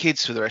 play the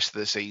kids for the rest of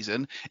the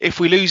season. If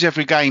we lose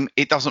every game,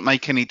 it doesn't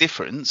make any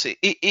difference.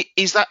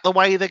 Is that the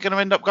way they're going to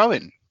end up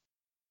going?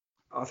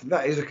 I think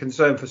that is a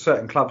concern for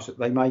certain clubs that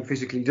they may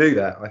physically do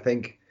that. I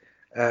think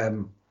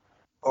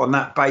on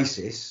that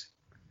basis,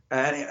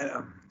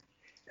 and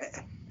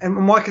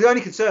my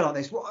only concern on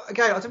this,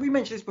 again, I think we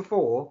mentioned this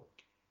before.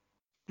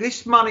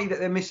 This money that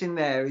they're missing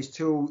there is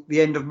till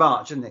the end of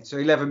March, isn't it? So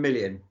 11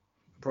 million,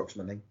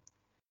 approximately.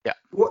 Yeah.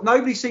 What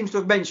nobody seems to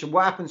have mentioned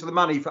what happens to the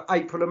money for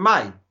April and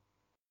May,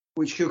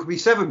 which could be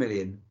 7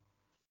 million.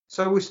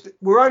 So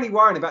we're only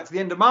worrying about to the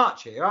end of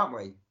March here, aren't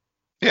we?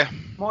 Yeah.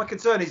 My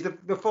concern is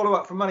the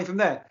follow-up from money from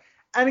there.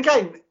 And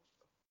again,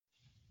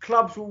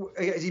 clubs will,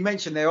 as he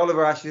mentioned there,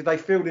 Oliver Ash, they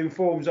filled in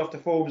forms after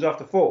forms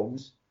after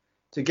forms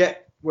to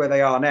get where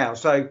they are now.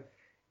 So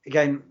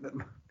again,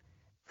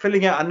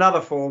 filling out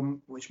another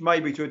form, which may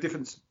be to a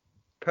different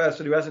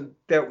person who hasn't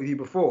dealt with you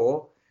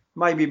before,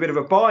 may be a bit of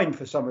a bind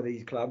for some of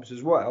these clubs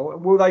as well.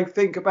 And will they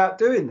think about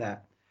doing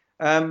that?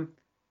 And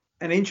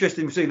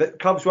interesting to see that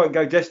clubs won't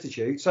go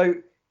destitute. So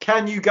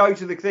can you go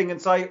to the thing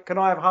and say, can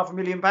I have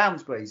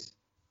 £500,000, please?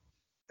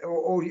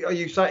 Or are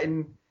you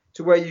setting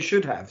to where you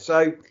should have?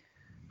 So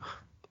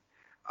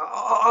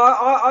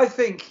I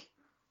think,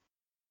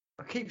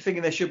 I keep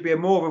thinking there should be a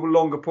more of a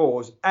longer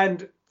pause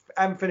and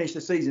finish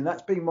the season.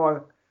 That's been my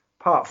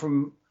part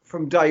from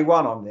day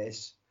one on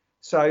this.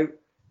 So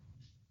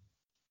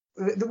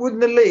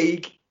wouldn't the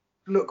league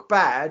look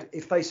bad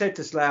if they said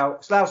to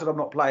Slough said, I'm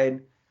not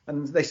playing,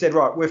 and they said,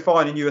 right, we're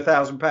fining you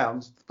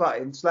 £1,000 to play,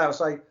 and Slough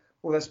say,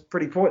 well, that's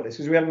pretty pointless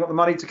because we haven't got the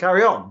money to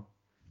carry on.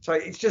 So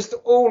it's just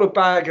all a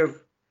bag of,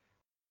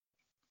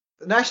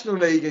 the National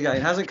League, again,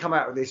 hasn't come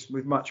out with this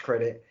with much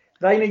credit.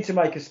 They need to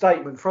make a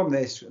statement from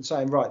this and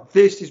saying, right,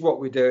 this is what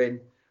we're doing.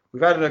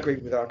 We've had an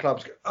agreement with our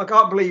clubs. I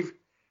can't believe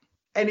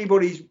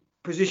anybody's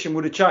position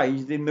would have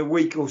changed in the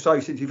week or so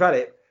since we've had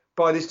it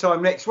by this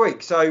time next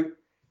week. So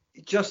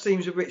it just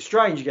seems a bit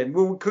strange again.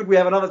 Well, could we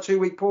have another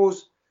 2-week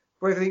pause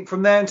for everything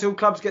from there until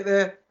clubs get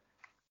there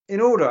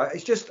in order?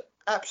 It's just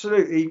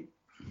absolutely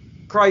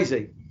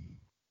crazy.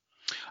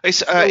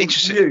 It's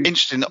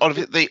interesting.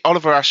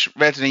 Oliver Ash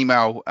read an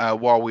email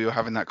while we were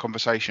having that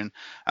conversation,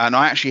 and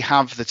I actually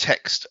have the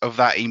text of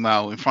that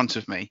email in front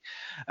of me.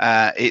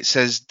 It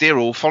says, "Dear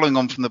all, following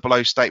on from the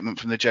below statement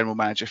from the general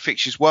manager,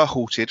 fixtures were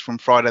halted from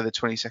Friday the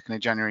 22nd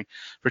of January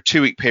for a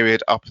 2-week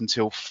period up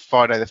until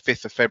Friday the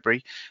 5th of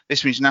February.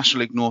 This means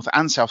National League North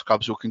and South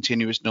clubs will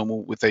continue as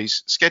normal with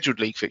these scheduled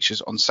league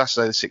fixtures on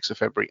Saturday the 6th of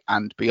February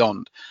and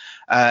beyond."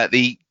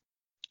 The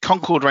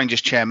Concord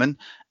Rangers chairman,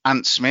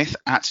 Ant Smith,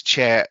 at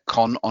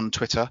ChairCon on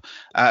Twitter,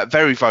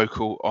 very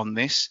vocal on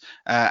this,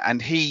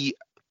 and he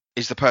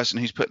is the person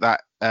who's put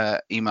that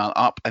email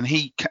up, and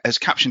he has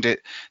captioned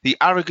it, "The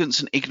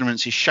arrogance and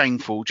ignorance is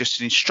shameful, just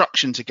an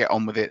instruction to get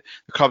on with it.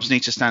 The clubs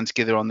need to stand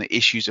together on the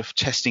issues of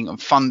testing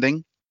and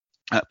funding."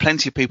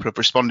 Plenty of people have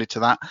responded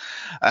to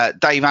that.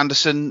 Dave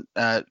Anderson,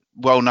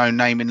 well-known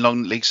name in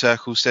long league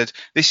circles, said,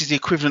 "This is the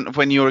equivalent of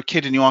when you're a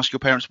kid and you ask your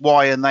parents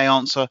why, and they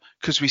answer,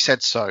 'cause we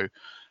said so."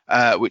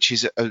 Which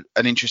is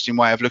an interesting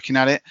way of looking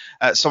at it.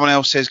 Someone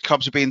else says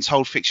clubs are being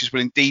told fixtures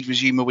will indeed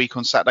resume a week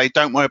on Saturday.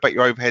 Don't worry about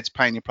your overheads,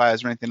 paying your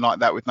players or anything like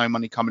that with no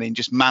money coming in.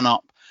 Just man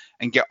up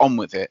and get on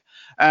with it.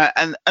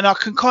 And I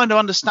can kind of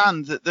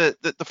understand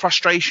that the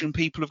frustration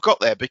people have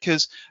got there,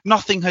 because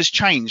nothing has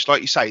changed.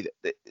 Like you say,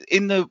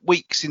 in the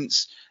week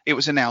since it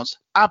was announced,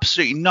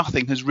 absolutely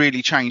nothing has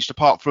really changed,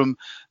 apart from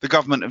the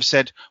government have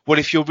said, well,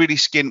 if you're really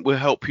skint, we'll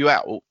help you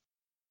out.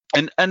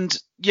 And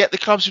yet the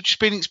clubs have just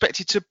been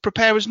expected to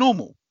prepare as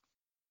normal.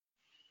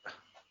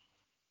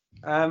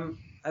 And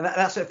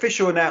that's an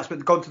official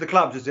announcement gone to the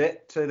clubs, is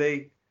it?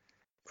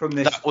 From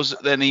this. That was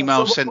an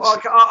email sent.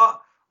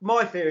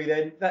 My theory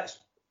then, that's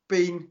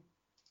been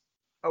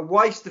a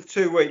waste of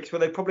 2 weeks where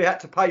they probably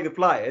had to pay the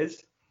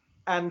players,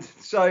 and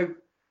so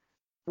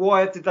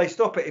why did they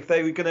stop it if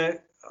they were going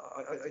to?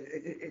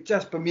 It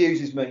just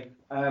bemuses me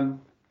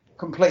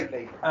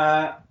completely,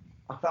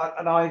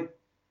 and I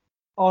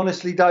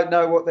honestly don't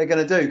know what they're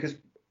going to do, because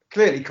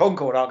clearly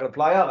Concord aren't going to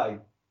play, are they?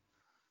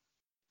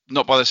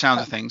 Not by the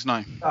sounds of things,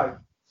 no. No.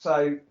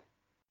 So,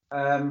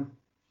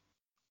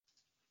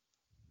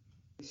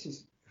 this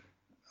is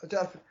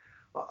again.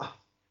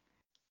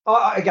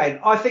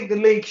 I think the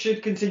league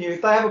should continue.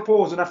 If they have a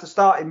pause and have to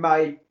start in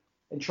May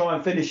and try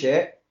and finish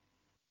it,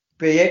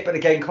 be it. But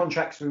again,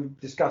 contracts, we've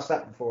discussed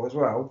that before as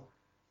well.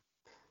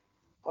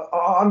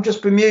 I'm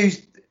just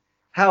bemused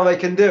how they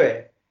can do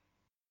it.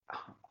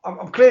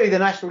 I'm clearly the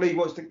National League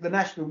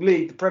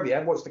the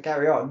Premier wants to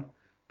carry on.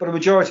 But a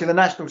majority of the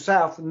National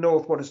South and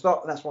North want to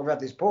stop, and that's why we've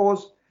had this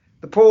pause.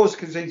 The pause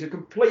seems a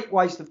complete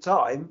waste of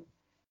time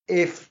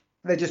if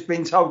they're just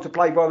being told to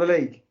play by the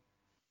league.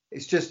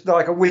 It's just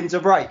like a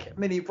winter break, a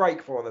mini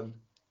break for them,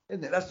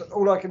 isn't it? That's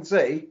all I can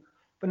see.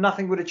 But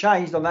nothing would have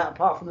changed on that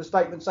apart from the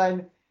statement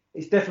saying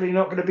it's definitely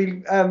not going to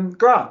be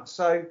grants.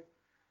 So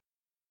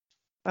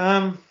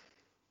I'm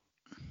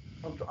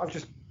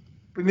just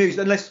bemused,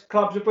 unless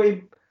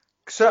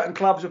certain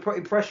clubs are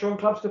putting pressure on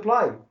clubs to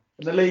play.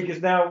 And the league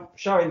is now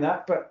showing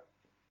that, but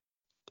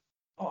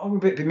I'm a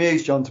bit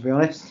bemused, John, to be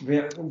honest.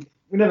 We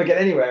never get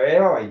anywhere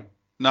here, are we?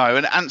 No,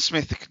 and Ant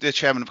Smith, the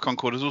chairman of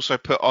Concord, has also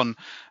put on,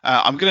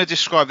 I'm going to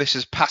describe this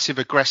as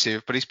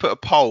passive-aggressive, but he's put a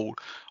poll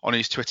on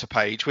his Twitter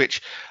page,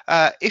 which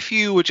if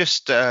you were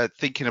just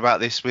thinking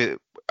about this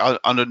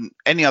under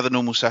any other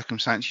normal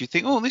circumstance, you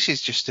think, oh, this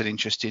is just an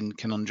interesting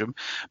conundrum.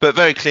 But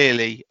very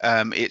clearly,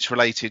 it's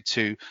related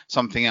to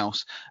something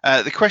else.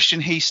 The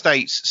question he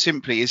states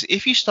simply is,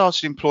 if you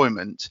started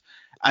employment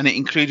and it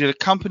included a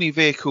company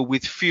vehicle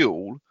with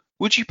fuel,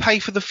 would you pay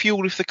for the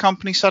fuel if the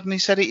company suddenly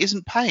said it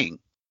isn't paying?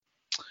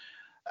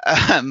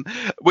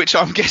 Which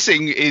I'm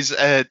guessing is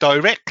a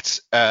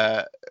direct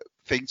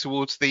thing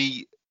towards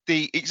the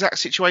the exact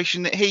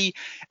situation that he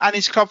and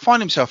his club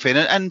find himself in.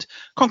 And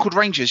Concord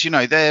Rangers,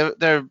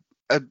 they're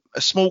a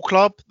small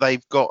club.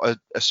 They've got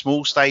a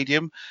small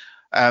stadium.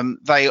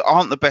 They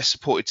aren't the best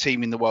supported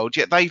team in the world,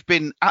 yet they've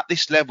been at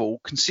this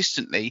level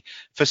consistently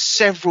for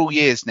several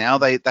years now.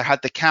 They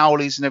had the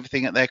Cowleys and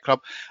everything at their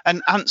club.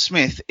 And Ant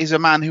Smith is a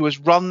man who has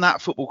run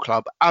that football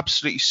club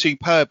absolutely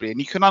superbly. And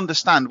you can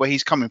understand where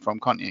he's coming from,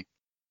 can't you?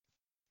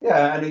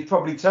 Yeah, and he's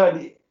probably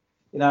turned,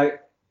 they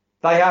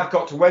have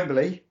got to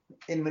Wembley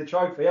in the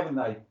trophy, haven't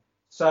they?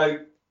 So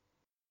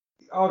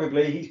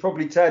arguably he's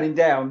probably turning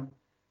down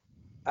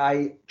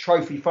a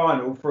trophy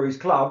final for his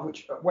club,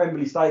 which at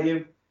Wembley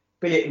Stadium,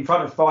 be it in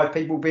front of 5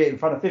 people, be it in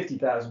front of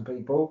 50,000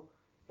 people,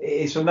 it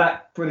is from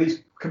that, for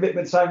his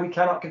commitment saying we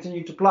cannot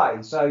continue to play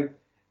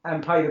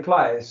and pay the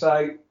players.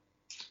 So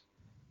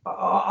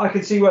I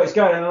can see where it's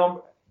going.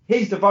 And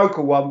he's the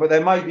vocal one, but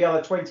there may be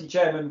other 20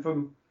 chairmen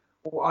from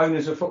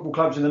owners of football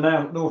clubs in the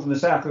north and the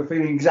south who are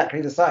feeling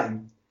exactly the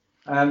same.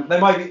 There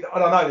may be, I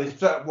don't know, there's a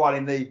certain one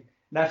in the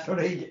National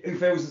League who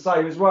feels the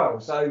same as well.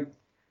 So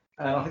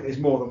I think there's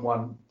more than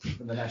one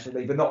in the National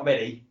League, but not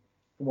many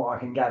from what I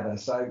can gather.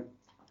 So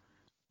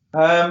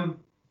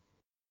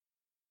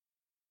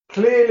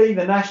clearly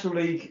the National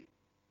League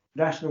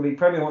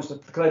Premier wants to,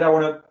 because they don't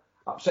want to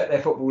upset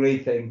their Football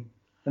League thing.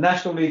 The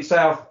National League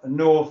South and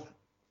North,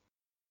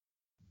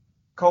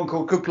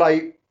 Concord could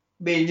play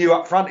me and you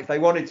up front if they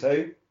wanted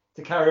to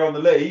carry on the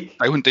league.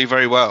 They wouldn't do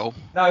very well.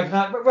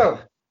 No,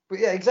 but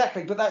yeah,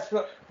 exactly. But that's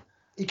what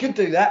he could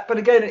do that. But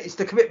again, it's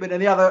the commitment and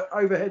the other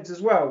overheads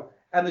as well,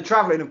 and the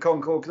travelling of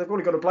Concord, because they've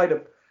probably got to play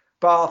to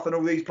Bath and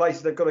all these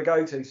places they've got to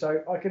go to.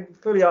 So I can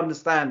fully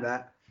understand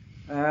that.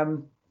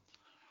 But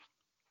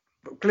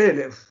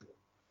clearly,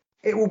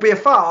 it will be a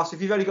farce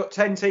if you've only got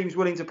 10 teams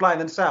willing to play in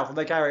the south and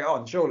they carry it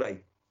on. Surely.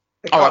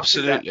 Oh,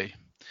 absolutely.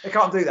 They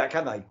can't do that,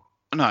 can they?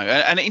 No,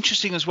 and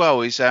interesting as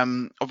well is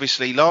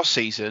obviously last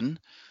season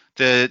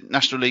the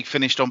National League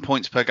finished on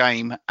points per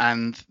game,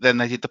 and then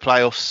they did the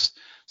playoffs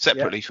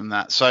separately from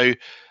that. So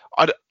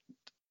I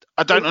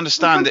don't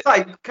understand it.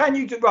 Can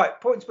you do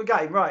points per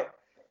game? Right,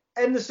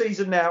 end the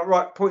season now.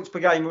 Right, points per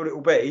game, what it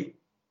will be,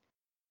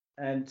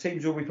 and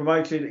teams will be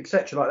promoted,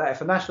 etc. Like that.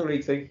 If a National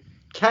League thing,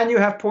 can you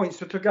have points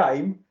per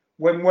game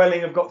when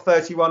Welling have got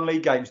 31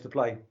 league games to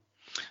play?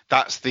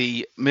 That's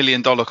the $1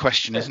 million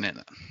question, isn't it?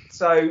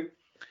 So,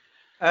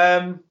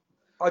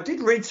 I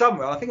did read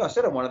somewhere. I think I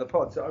said on one of the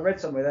pods. I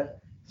read somewhere that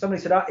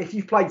somebody said if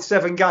you've played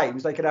 7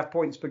 games, they could have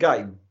points per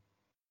game.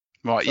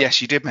 Right. So,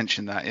 yes, you did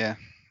mention that. Yeah.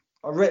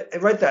 I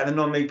read that in the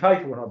non-league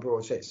paper when I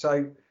brought it.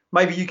 So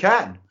maybe you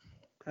can.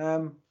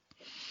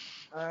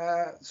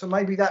 So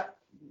maybe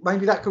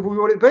that could be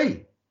what it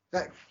be.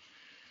 That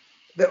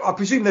I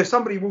presume there's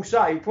somebody will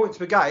say points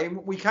per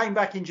game. We came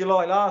back in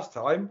July last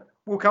time.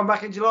 We'll come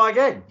back in July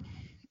again.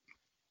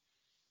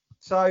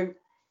 So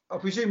I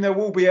presume there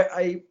will be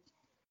a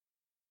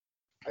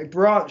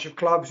branch of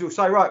clubs who'll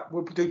say, right,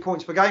 we'll do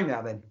points per game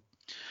now then.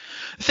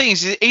 The thing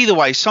is, either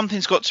way,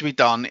 something's got to be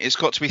done. It's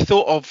got to be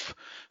thought of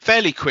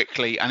fairly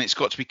quickly, and it's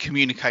got to be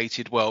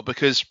communicated well,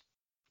 because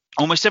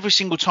almost every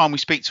single time we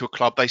speak to a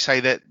club, they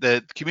say that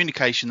the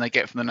communication they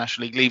get from the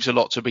National League leaves a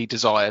lot to be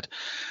desired.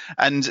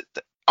 And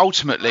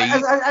ultimately,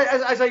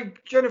 as a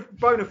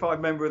bona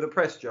fide member of the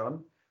press,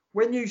 John,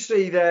 when you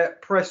see their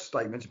press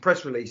statements,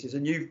 press releases,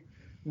 and you've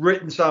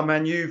written some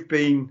and you've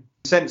been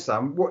sent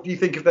some, what do you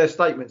think of their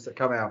statements that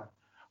come out?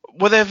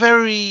 Well, they're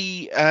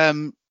very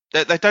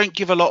they don't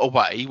give a lot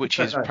away, which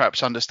is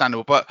perhaps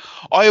understandable. But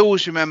I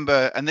always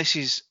remember, and this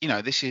is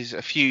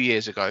a few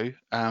years ago,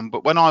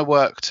 but when I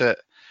worked at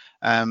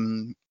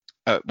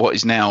what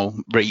is now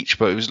Reach,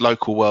 but it was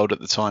Local World at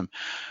the time,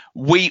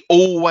 we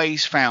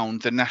always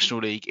found the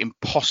National League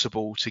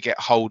impossible to get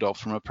hold of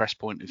from a press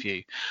point of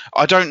view.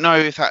 I don't know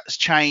if that's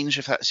changed,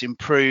 if that's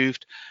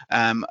improved,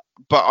 but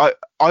I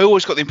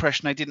always got the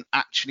impression they didn't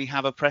actually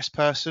have a press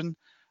person,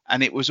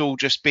 and it was all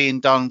just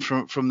being done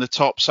from the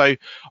top. So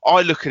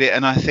I look at it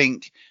and I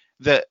think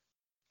that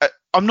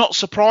I'm not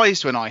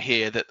surprised when I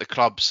hear that the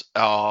clubs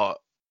are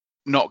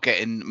not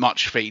getting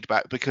much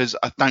feedback, because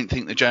I don't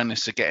think the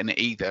journalists are getting it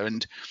either.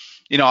 And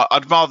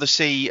I'd rather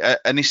see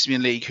an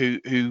Isthmian League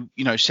who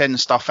send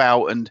stuff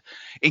out and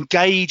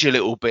engage a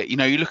little bit. You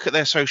look at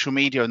their social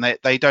media and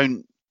they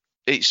don't.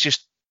 It's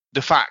just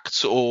the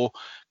facts or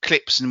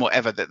clips and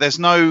whatever. That there's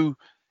no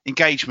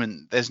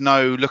engagement. There's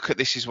no look at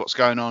this is what's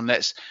going on.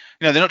 They're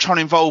not trying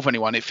to involve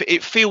anyone.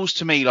 It feels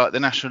to me like the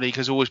National League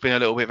has always been a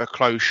little bit of a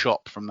closed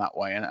shop from that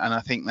way. And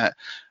I think that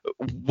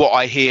what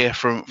I hear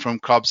from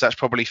clubs, that's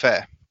probably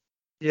fair.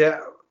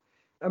 Yeah,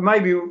 and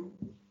maybe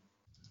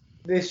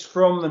this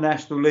from the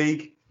National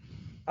League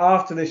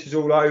after this is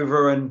all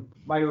over, and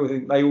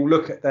maybe they all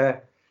look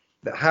at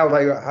how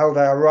they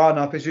are run.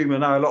 I presume I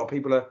know a lot of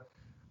people are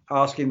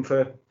asking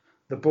for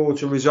the board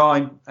to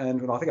resign,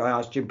 and I think I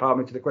asked Jim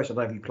Parmenter the question.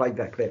 I don't know if he played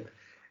that clip,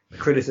 the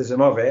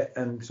criticism of it,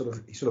 and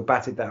he sort of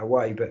batted that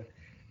away. But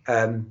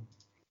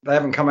they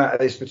haven't come out of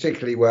this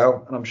particularly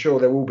well, and I'm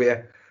sure there will be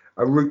a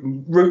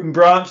root and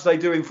branch they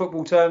do in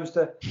football terms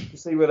to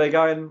see where they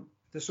go and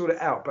to sort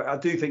it out. But I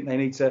do think they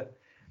need to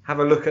have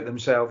a look at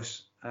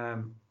themselves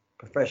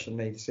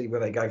professionally to see where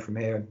they go from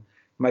here and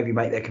maybe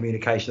make their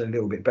communication a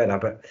little bit better.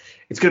 But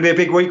it's going to be a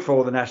big week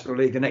for the National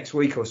League the next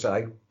week or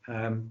so.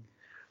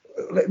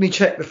 Let me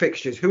check the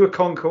fixtures. Who are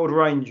Concord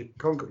Rangers?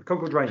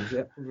 Concord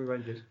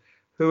Rangers.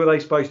 Who are they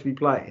supposed to be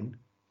playing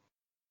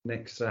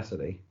next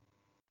Saturday?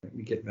 Let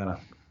me get that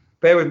up.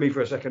 Bear with me for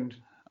a second,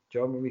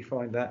 John, when we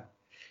find that.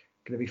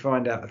 Going to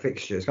find out the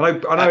fixtures. I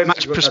know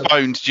match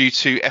postponed due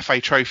to FA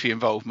Trophy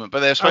involvement,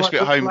 but they're supposed to be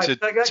at home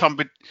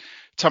to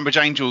Tunbridge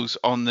Angels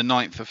on the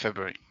 9th of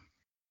February.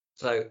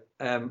 So,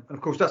 and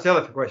of course, that's the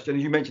other question,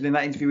 as you mentioned in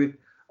that interview with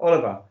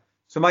Oliver.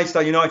 So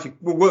Maidstone United,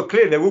 well,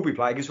 clearly they will be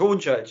playing, because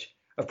Hornchurch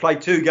have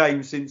played 2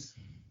 games since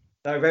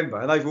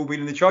November, and they've all been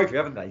in the trophy,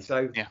 haven't they?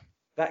 So yeah.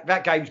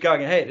 That game's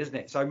going ahead, isn't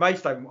it? So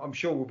Maidstone, I'm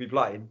sure, will be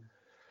playing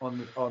on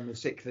the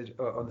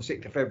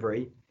 6th of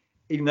February,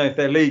 even though if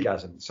their league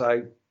hasn't.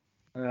 So,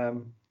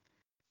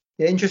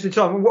 interesting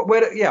time.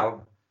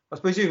 I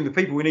presume the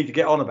people we need to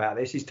get on about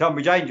this is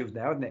Tunbridge Angels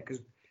now, isn't it?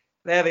 Because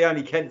they're the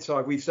only Kent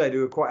side we've said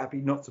who are quite happy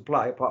not to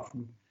play, apart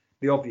from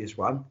the obvious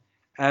one.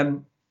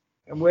 And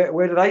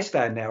where do they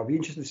stand now? It'll be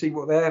interesting to see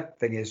what their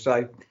thing is.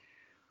 So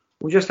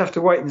we'll just have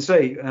to wait and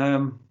see.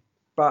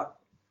 But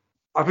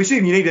I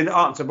presume you need an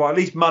answer by at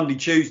least Monday,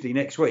 Tuesday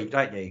next week,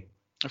 don't you?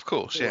 Of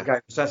course, yeah. Go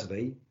for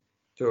Saturday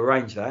to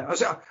arrange that.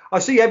 I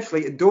see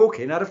Ebbsfleet and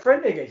Dorking had a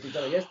friendly against each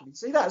other yesterday. Did you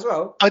see that as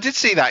well? I did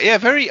see that, yeah.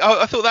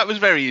 I thought that was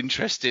very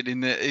interesting in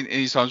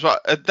these times.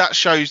 But that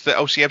shows that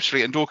obviously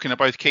Ebbsfleet and Dorking are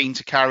both keen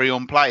to carry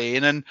on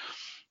playing. And,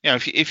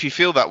 if you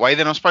feel that way,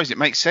 then I suppose it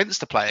makes sense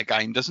to play a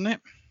game, doesn't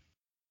it?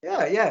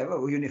 Yeah.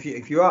 Well, even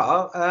if you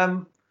are,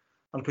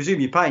 I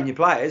presume you're paying your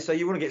players, so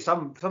you want to get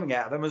something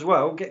out of them as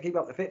well. Keep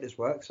up the fitness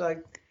work. So,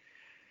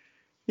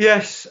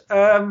 yes,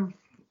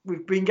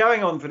 we've been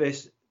going on for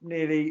this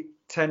nearly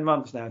 10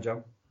 months now,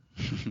 John.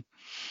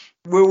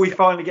 Will we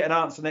finally get an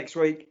answer next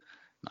week?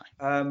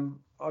 No.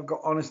 I've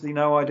got honestly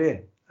no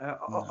idea.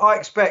 I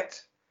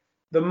expect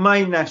the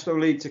main National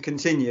League to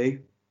continue.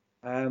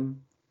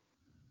 From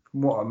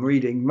what I'm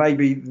reading,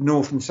 maybe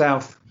North and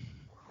South,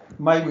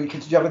 maybe we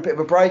could have a bit of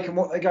a break and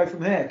what they go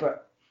from here.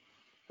 But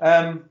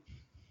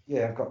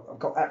I've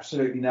got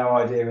absolutely no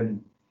idea,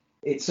 and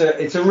it's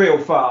a real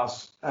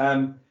farce.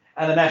 And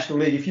the National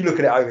League, if you look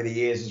at it over the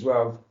years as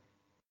well,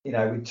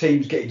 with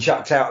teams getting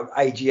chucked out of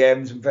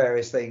AGMs and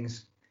various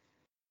things,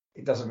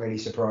 it doesn't really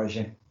surprise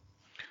you.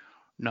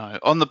 No.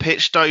 On the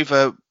pitch,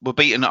 Dover were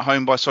beaten at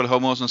home by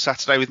Solihull Moors on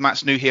Saturday, with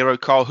Matt's new hero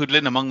Carl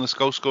Hoodlin among the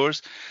goal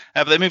scorers.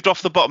 But they moved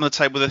off the bottom of the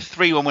table with a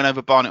 3-1 win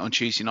over Barnet on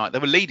Tuesday night. They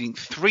were leading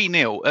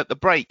 3-0 at the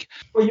break.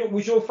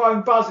 Was your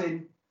phone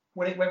buzzing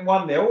when it went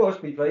 1-0? Let's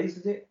be pleased,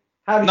 is it?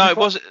 It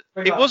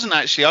wasn't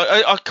actually.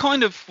 I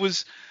kind of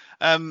was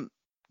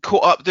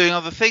caught up doing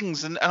other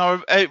things, and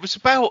it was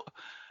about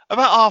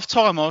half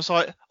time. I was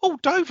like, oh,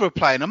 Dover are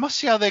playing. I must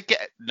see how they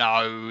get.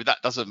 No,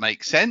 that doesn't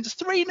make sense.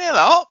 3-0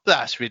 up?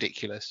 That's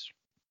ridiculous.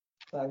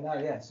 So,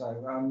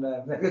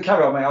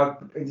 carry on, mate. I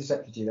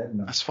intercepted you then.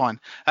 No. That's fine.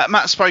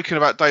 Matt's spoken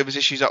about Dover's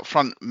issues up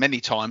front many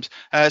times.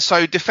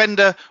 So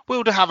defender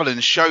Will de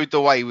Havilland showed the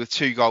way with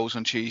 2 goals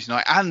on Tuesday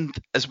night, and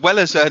as well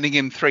as earning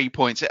him 3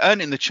 points, it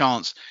earned him the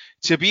chance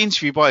to be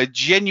interviewed by a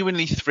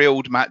genuinely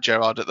thrilled Matt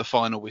Gerrard at the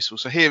final whistle.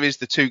 So here is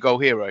the 2-goal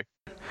hero.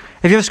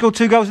 Have you ever scored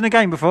 2 goals in a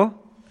game before?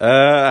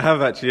 I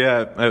have actually,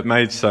 yeah, at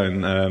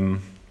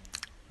Maidstone.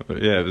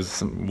 It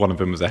was one of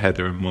them was a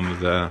header and one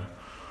was a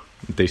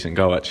decent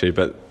goal actually.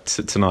 But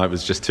tonight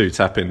was just 2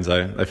 tap-ins.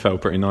 They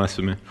felt pretty nice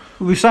for me.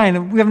 We were saying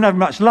that we haven't had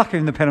much luck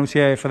in the penalty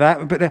area for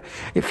that, but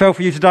it fell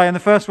for you today. And the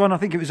first one, I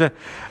think it was a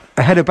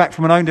header back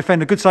from an own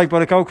defender. Good save by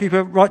the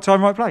goalkeeper. Right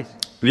time, right place.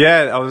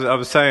 Yeah, I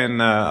was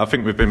saying. I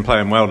think we've been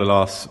playing well the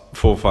last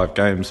 4 or 5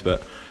 games,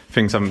 but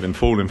things haven't been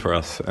falling for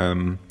us.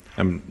 And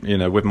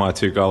with my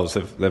 2 goals,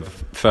 they've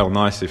fell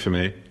nicely for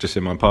me, just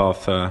in my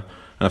path. And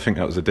I think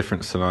that was the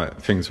difference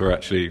tonight. Things were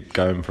actually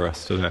going for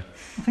us today.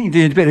 I think you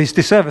did a bit of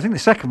disservice. I think the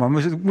second one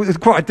was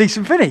quite a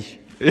decent finish.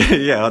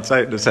 Yeah, I'd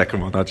say the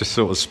second one. I just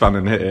sort of spun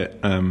and hit it.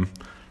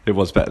 It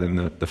was better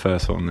than the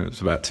first one. It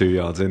was about 2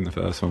 yards in the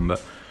first one,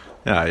 but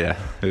yeah,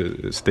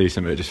 it's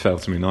decent. But it just fell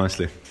to me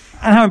nicely.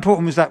 And how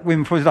important was that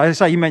win for us? As I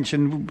say, you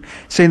mentioned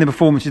seeing the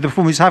performances. The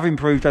performances have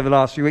improved over the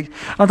last few weeks.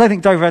 I don't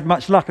think Dover had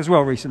much luck as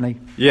well recently.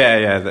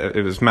 Yeah,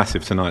 it was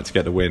massive tonight to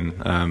get the win.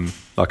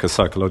 Like a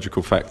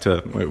psychological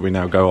factor, we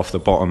now go off the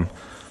bottom,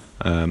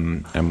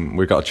 and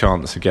we've got a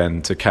chance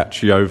again to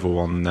catch Yeovil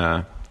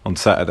on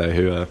Saturday,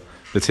 who are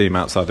the team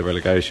outside the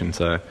relegation.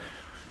 So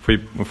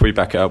if we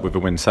back it up with a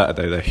win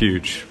Saturday, they're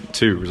huge.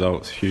 2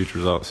 results, huge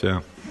results,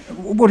 yeah.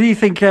 What do you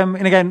think,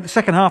 and again,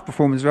 second half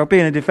performance as well,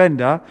 being a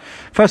defender,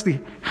 firstly,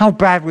 how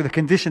bad were the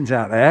conditions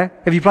out there?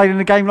 Have you played in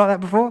a game like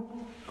that before?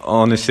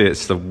 Honestly,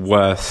 it's the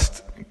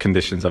worst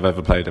conditions I've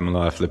ever played in my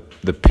life.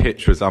 The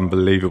pitch was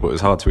unbelievable. It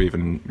was hard to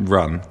even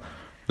run,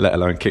 let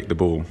alone kick the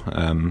ball.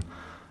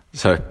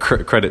 So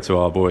credit to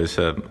our boys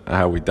for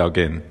how we dug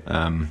in,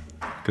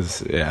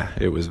 because,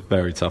 it was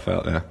very tough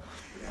out there.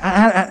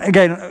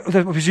 Again,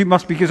 I presume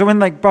must be because when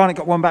Barnet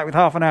got one back with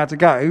half an hour to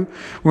go,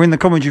 we're in the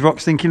commentary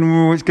box thinking,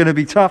 oh, it's going to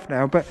be tough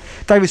now. But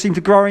David seemed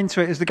to grow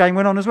into it as the game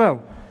went on as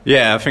well.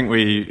 Yeah, I think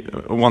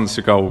once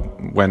the goal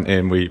went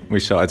in, we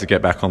started to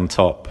get back on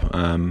top.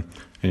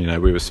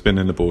 We were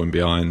spinning the ball in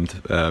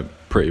behind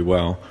pretty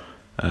well,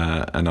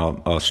 and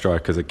our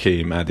strikers,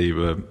 Akeem, Addy,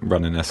 were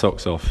running their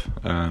socks off,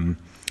 and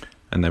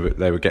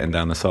they were getting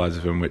down the sides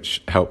of them,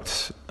 which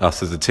helped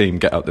us as a team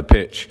get up the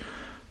pitch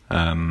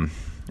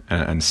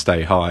and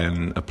stay high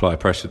and apply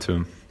pressure to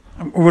them.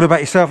 What about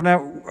yourself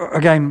now?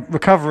 Again,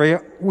 recovery.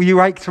 Will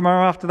you ache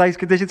tomorrow after those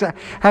conditions?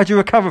 How do you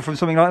recover from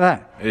something like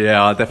that?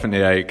 Yeah, I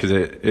definitely ache because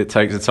it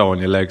takes a toll on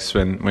your legs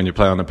when you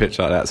play on a pitch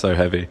like that, so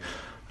heavy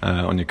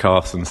on your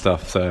calves and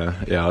stuff. So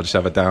yeah, I'll just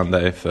have a down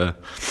day for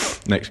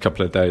next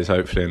couple of days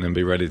hopefully, and then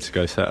be ready to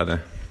go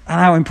Saturday. And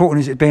how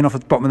important is it being off the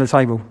bottom of the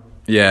table?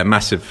 Yeah,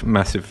 massive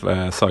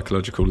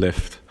psychological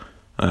lift.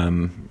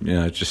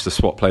 Just to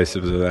swap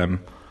places with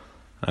them.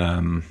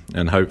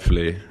 And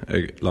hopefully,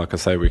 like I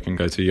say, we can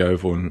go to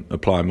Yeovil and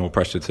apply more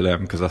pressure to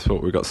them, because that's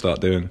what we've got to start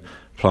doing,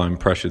 applying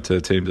pressure to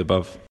teams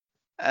above.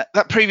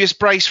 That previous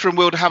brace from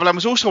Will de Havilland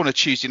was also on a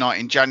Tuesday night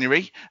in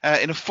January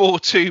in a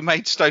 4-2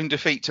 Maidstone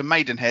defeat to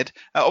Maidenhead.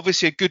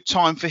 Obviously a good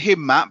time for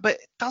him, Matt, but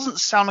it doesn't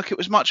sound like it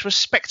was much of a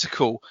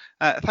spectacle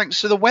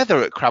thanks to the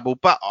weather at Crabble.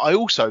 But I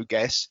also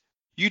guess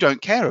you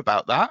don't care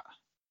about that.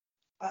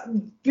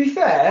 To be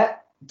fair,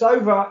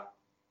 Dover,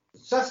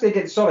 Saturday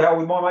against Solihull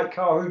with my mate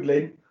Carl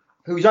Hoodlin,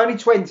 who's only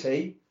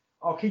 20,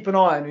 I'll keep an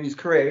eye on his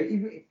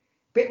career.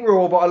 Bit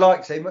raw, but I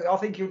liked him. I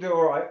think he'll do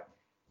all right.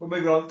 We're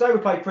moving on. Dover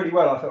played pretty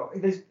well, I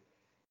thought. Did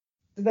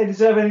they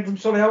deserve anything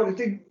from Solihull?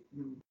 They did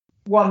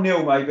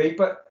 1-0 maybe,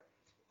 but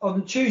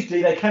on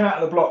Tuesday they came out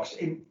of the blocks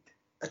in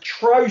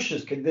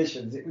atrocious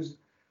conditions. It was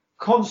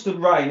constant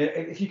rain.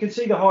 If you can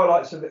see the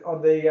highlights on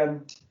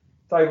the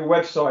Dover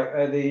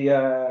website,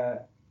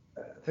 the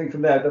thing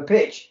from there, the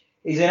pitch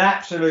is in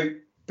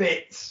absolute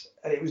bits,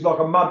 and it was like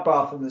a mud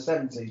bath in the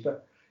 70s.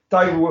 But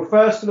Dover were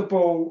first to the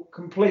ball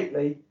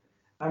completely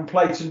and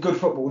played some good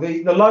football.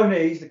 The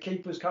loanees, the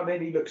keeper's come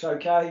in, he looks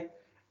okay.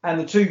 And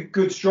the two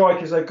good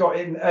strikers they've got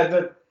in,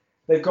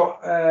 they've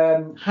got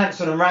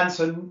Hanson and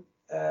Ranson,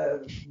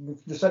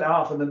 the centre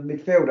half and the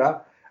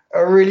midfielder,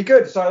 are really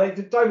good. So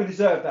Dover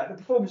deserved that. The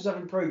performances have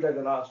improved over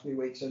the last few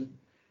weeks. And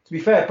to be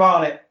fair,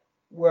 Barnet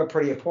were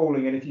pretty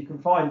appalling. And if you can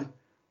find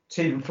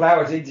Tim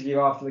Flowers' interview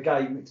after the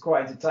game, it's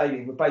quite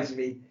entertaining. But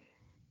basically,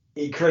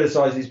 he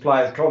criticised his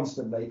players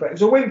constantly. But it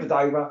was a win for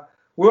Dover.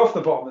 We're off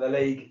the bottom of the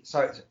league,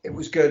 so it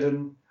was good.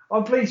 And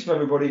I'm pleased for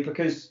everybody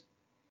because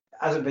it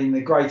hasn't been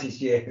the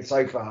greatest year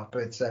so far.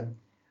 But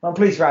I'm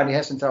pleased for Andy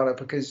Hessenthaler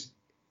because,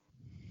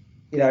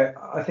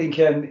 I think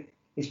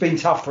it's been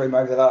tough for him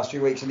over the last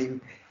few weeks,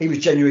 and he was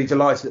genuinely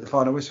delighted at the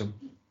final whistle.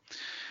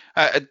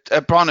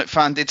 A Barnet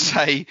fan did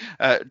say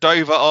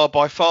Dover are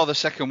by far the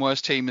second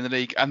worst team in the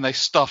league, and they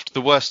stuffed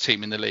the worst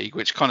team in the league,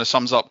 which kind of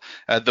sums up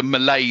the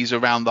malaise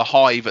around the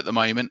Hive at the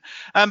moment.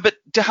 But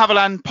de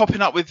Havilland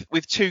popping up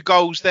with 2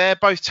 goals there,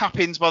 both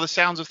tap-ins by the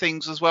sounds of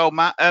things as well,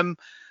 Matt.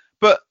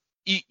 But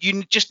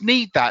you just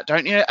need that,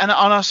 don't you? And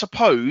I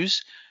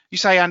suppose you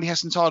say Andy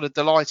Hessenthaler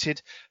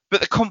delighted, but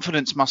the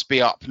confidence must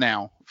be up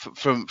now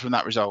from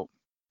that result.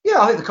 Yeah,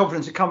 I think the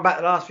confidence had come back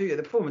the last few years.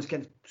 The performance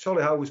against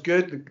Solihull was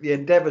good. The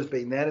endeavour's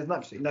been there. There's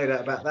absolutely no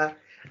doubt about that.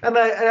 And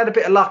they had a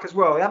bit of luck as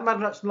well. They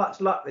haven't had much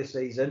luck this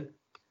season.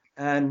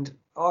 And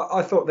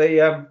I thought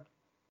the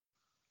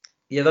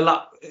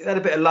luck, they had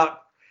a bit of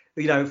luck.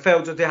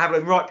 Failed to have it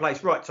in the right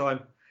place, right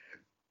time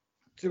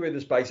to win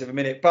the space of a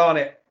minute.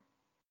 Barnet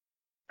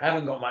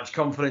haven't got much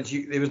confidence.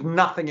 There was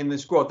nothing in the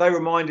squad. They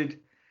reminded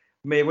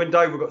me when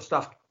Dover got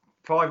stuffed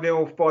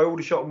 5-0 by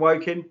Aldershot and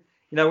Woking.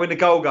 When the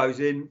goal goes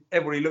in,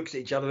 everybody looks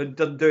at each other and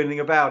doesn't do anything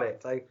about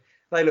it.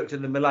 They looked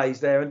in the malaise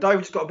there, and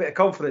Dover just got a bit of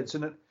confidence.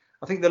 And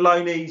I think the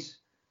loanees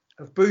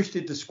have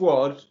boosted the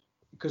squad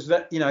because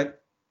they're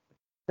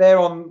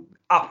on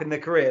up in their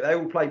career. They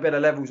all play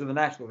better levels in the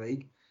National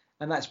League,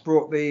 and that's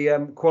brought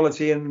the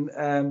quality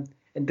and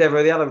endeavour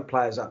of the other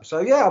players up.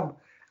 So yeah, I'm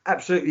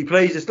absolutely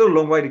pleased. There's still a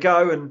long way to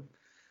go, and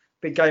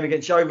big game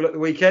against Yeovil at the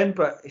weekend.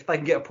 But if they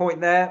can get a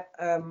point there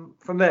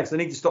from there, because they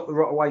need to stop the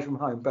rot away from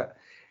home. But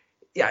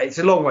yeah, it's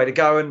a long way to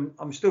go, and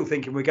I'm still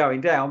thinking we're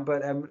going down.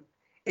 But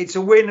it's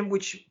a win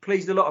which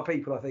pleased a lot of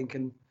people, I think.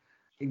 And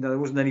even though there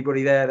wasn't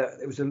anybody there,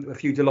 there was a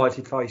few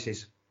delighted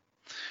faces.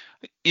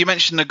 You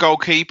mentioned the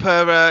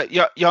goalkeeper,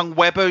 young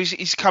Webber.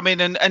 He's come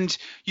in, and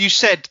you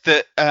said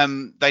that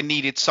they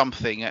needed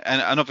something,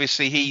 and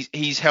obviously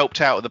he's helped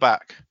out at the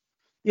back.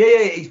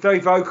 Yeah, he's very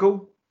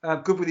vocal,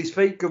 good with his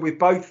feet, good with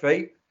both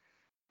feet,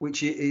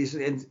 which is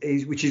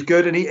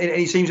good, and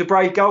he seems a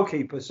brave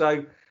goalkeeper.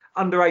 So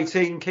under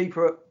 18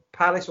 keeper at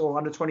Palace, or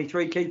under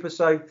 23 keeper.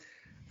 So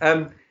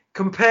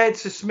compared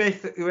to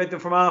Smith, who had them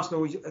from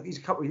Arsenal, he's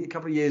a couple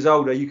of years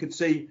older. You could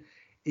see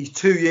he's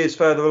 2 years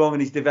further along in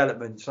his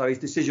development. So his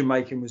decision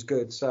making was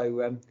good.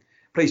 So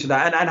pleased with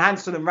that. And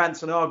Hanson and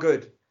Ranson are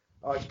good.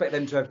 I expect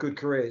them to have good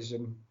careers.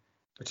 And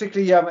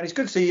particularly, and it's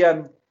good to see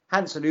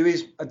Hanson, who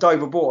is a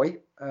Dover boy,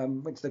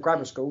 went to the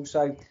grammar school.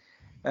 So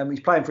He's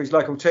playing for his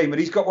local team, and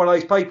he's got one of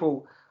those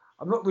people.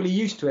 I'm not really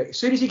used to it. As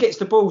soon as he gets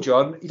the ball,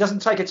 John, he doesn't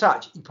take a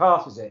touch. He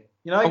passes it.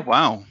 You know. Oh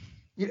wow.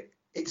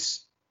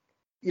 It's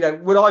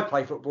when I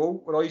play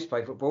football, when I used to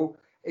play football,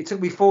 it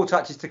took me 4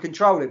 touches to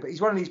control it. But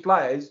he's one of these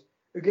players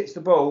who gets the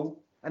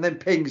ball and then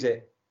pings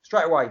it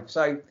straight away.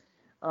 So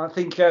I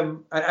think,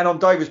 and on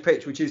Dover's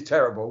pitch, which is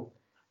terrible,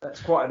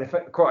 that's quite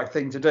a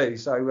thing to do.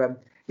 So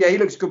he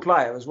looks a good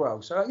player as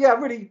well. So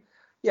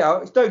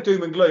it's no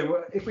doom and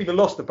gloom. If we'd have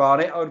lost the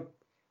Barnet, I'd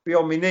be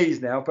on my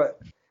knees now.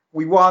 But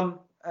we won,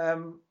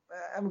 and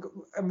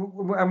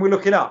we're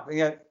looking up.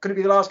 Could it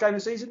be the last game of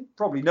the season?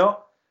 Probably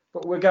not.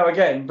 But we'll go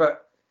again.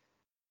 But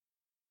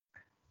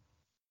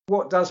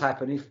what does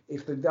happen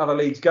if the other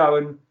leagues go,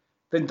 and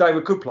then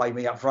Dover could play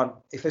me up front?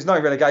 If there's no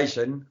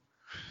relegation,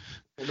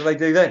 what do they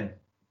do then?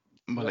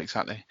 Well,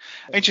 exactly.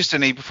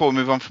 Interestingly, before we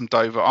move on from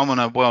Dover, I'm on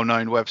a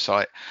well-known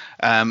website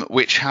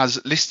which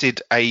has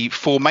listed a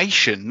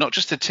formation, not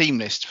just a team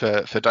list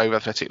for Dover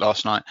Athletic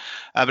last night,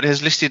 but it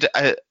has listed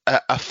a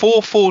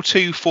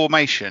 4-4-2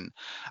 formation.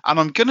 And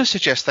I'm going to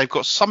suggest they've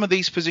got some of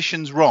these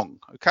positions wrong,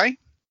 okay?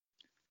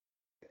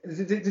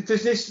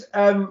 Does this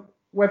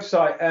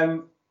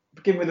website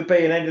begin with a B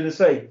and end in a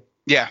C?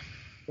 Yeah.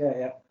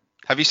 Yeah.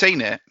 Have you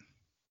seen it?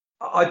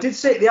 I did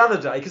see it the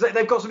other day because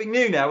they've got something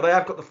new now. They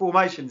have got the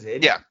formations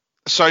in. Yeah.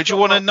 So do you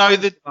want to know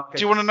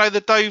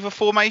the Dover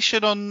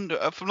formation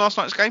from last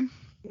night's game?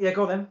 Yeah,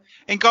 go on then.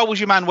 In goal was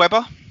your man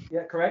Webber.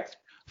 Yeah, correct.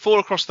 4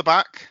 across the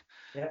back.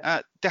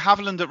 Yeah. De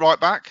Havilland at right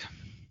back.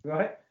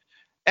 Right.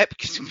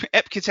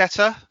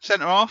 Epkiteta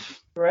centre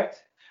half.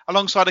 Correct.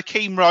 Alongside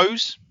Akeem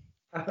Rose.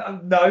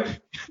 No.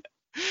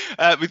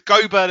 With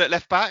Goburn at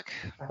left back.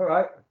 All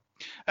right.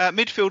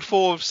 Midfield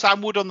 4 of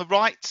Sam Wood on the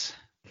right.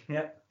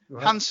 Yeah.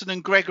 Right. Hanson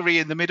and Gregory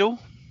in the middle.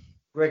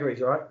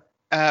 Gregory's all right.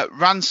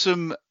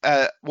 Ransom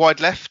wide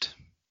left.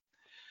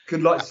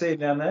 Good luck to see him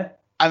down there.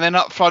 And then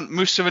up front,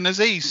 Musa and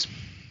Aziz.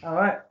 All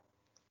right.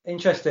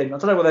 Interesting. I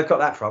don't know where they've got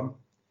that from.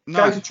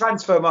 No. Go to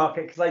Transfer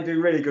Market because they do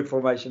really good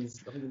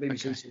formations. I think the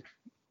BBC should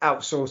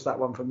outsource that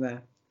one from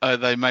there.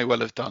 They may well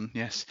have done,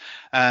 yes.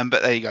 But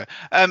there you go.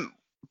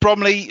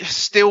 Bromley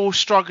still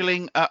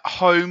struggling at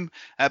home,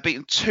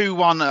 beaten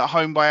 2-1 at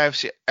home by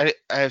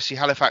AFC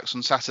Halifax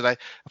on Saturday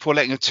before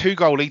letting a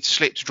 2-goal lead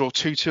slip to draw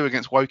 2-2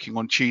 against Woking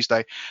on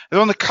Tuesday.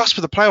 They're on the cusp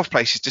of the playoff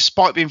places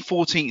despite being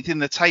 14th in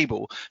the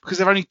table because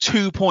they're only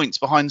 2 points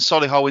behind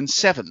Solihull in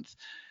 7th.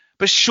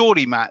 But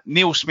surely, Matt,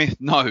 Neil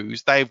Smith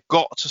knows they've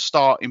got to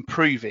start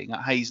improving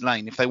at Hayes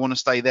Lane if they want to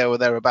stay there or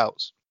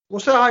thereabouts.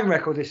 What's their home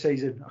record this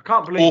season? I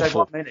can't believe they've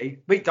won many.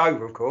 Beat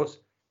Dover, of course.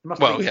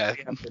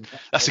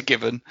 That's a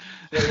given.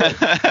 Yeah.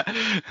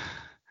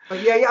 But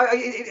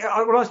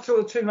when I saw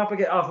the 2-0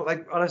 again,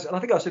 I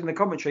think I said in the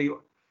commentary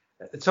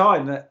at the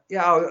time that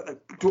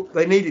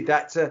they needed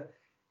that to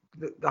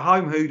the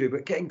home hoodoo,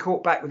 but getting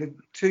caught back with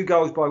 2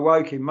 goals by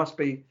Woking must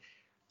be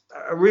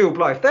a real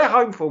blow. If their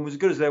home form was as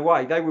good as their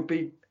way, they would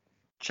be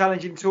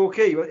challenging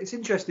Torquay. But it's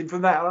interesting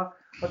from that.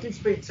 I did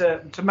speak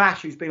to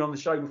Mash, who's been on the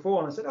show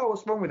before, and I said,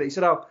 what's wrong with it? He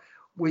said,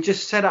 we're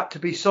just set up to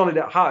be solid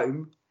at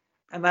home.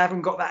 And they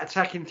haven't got that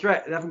attacking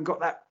threat. They haven't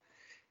got that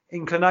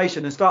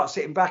inclination and start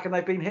sitting back. And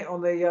they've been hit on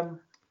the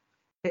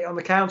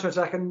counter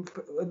attack and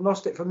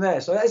lost it from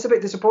there. So it's a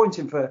bit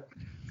disappointing for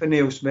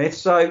Neil Smith.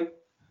 So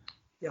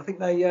I think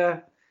they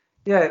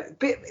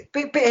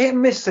bit hit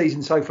and miss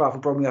season so far for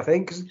Bromley. I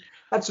think because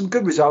had some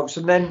good results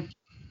and then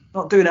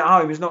not doing it at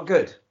home is not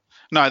good.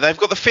 No, they've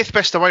got the 5th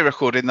best away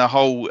record in the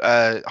whole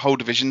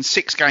division.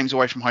 6 games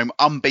away from home,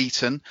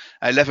 unbeaten.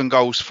 11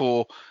 goals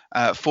for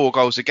 4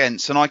 goals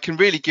against. And I can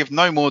really give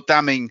no more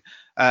damning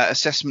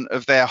assessment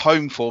of their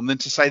home form than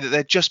to say that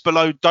they're just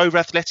below Dover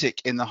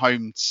Athletic in the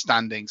home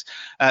standings.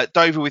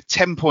 Dover with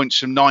 10 points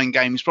from 9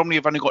 games. Bromley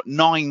have only got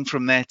 9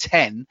 from their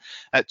 10.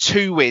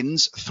 2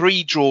 wins,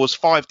 3 draws,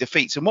 5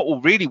 defeats. And what will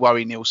really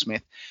worry Neil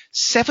Smith,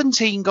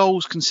 17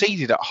 goals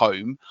conceded at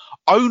home.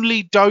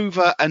 Only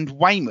Dover and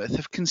Weymouth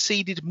have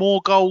conceded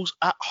more goals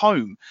at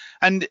home.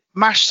 And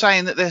Mash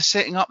saying that they're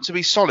setting up to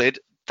be solid,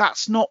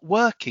 that's not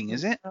working,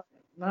 is it?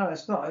 No,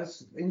 it's not.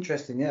 It's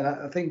interesting. Yeah,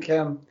 I think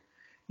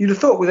you'd have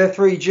thought with their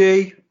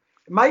 3G,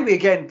 maybe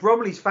again,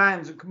 Bromley's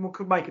fans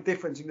could make a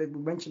difference. We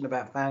mentioned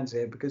about fans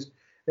here because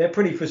they're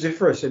pretty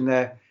vociferous in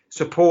their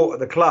support of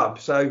the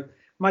club. So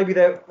maybe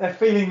they're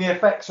feeling the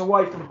effects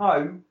away from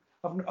home,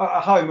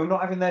 at home, of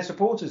not having their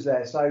supporters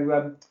there.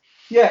 So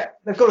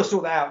they've got to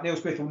sort that out. Neil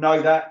Smith will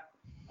know that.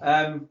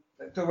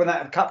 They'll win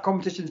out of cup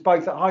competitions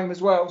both at home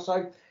as well.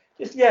 So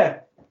it's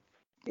a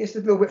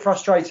little bit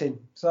frustrating.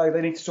 So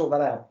they need to sort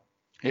that out.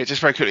 Yeah,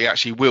 just very quickly,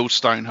 actually,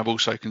 Wealdstone have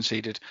also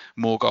conceded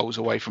more goals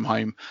away from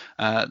home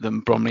than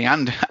Bromley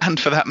and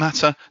for that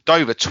matter,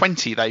 Dover.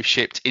 20 they've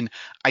shipped in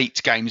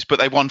 8 games, but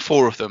they won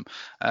 4 of them.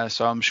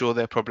 So I'm sure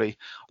they're probably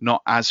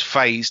not as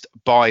fazed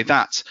by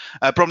that.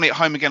 Bromley at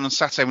home again on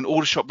Saturday with an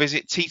Aldershot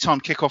visit. Tea time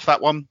kick-off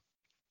that one.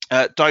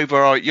 Dover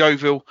are at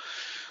Yeovil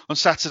on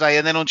Saturday.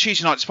 And then on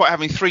Tuesday night, despite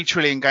having 3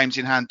 trillion games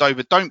in hand,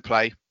 Dover don't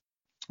play,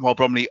 while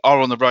Bromley are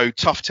on the road.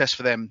 Tough test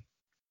for them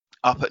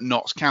up at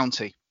Notts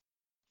County.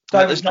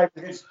 Dover's game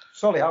against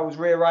Solihull was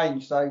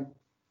rearranged, so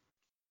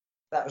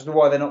that was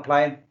why they're not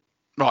playing.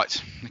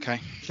 Right. Okay.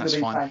 That's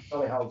fine.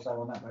 Solihull,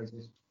 so on that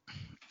basis.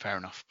 Fair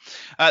enough.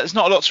 There's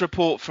not a lot to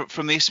report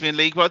from the Isthmian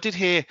League, but I did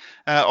hear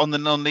on the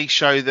non-league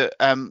show that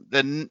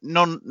the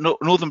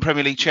Northern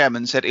Premier League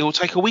chairman said it will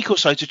take a week or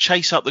so to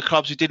chase up the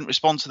clubs who didn't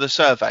respond to the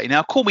survey.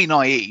 Now, call me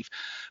naive,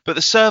 but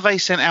the survey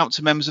sent out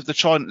to members of the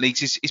Trident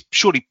Leagues is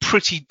surely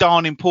pretty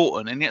darn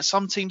important, and yet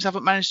some teams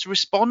haven't managed to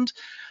respond.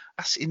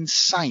 That's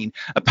insane.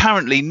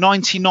 Apparently,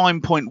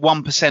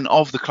 99.1%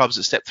 of the clubs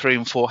at step 3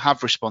 and 4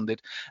 have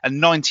responded,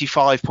 and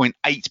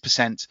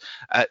 95.8%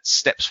 at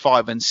steps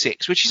 5 and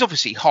 6, which is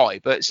obviously high,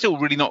 but it's still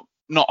really not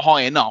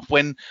high enough.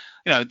 When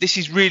this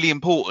is really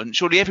important,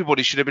 surely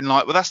everybody should have been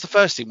like, well, that's the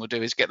first thing we'll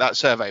do is get that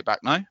survey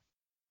back. No.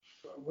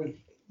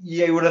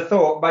 Yeah, you would have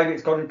thought maybe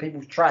it's gone in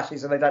people's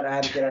trashes and they don't know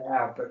how to get it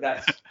out. But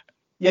that's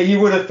you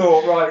would have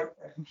thought, right?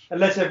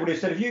 Unless everybody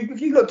said, if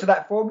you looked at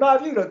that form, no,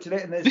 if you looked at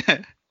it and there's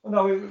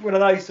one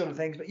of those sort of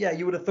things. But yeah,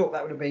 you would have thought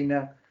that would have been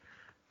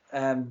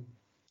So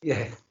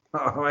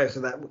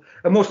that.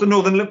 And what's the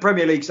Northern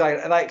Premier League saying?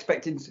 Are they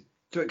expecting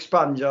to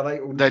expunge? Are they?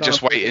 They're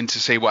just waiting to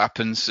see what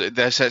happens.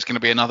 They say it's going to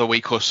be another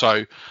week or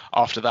so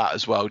after that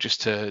as well,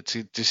 just to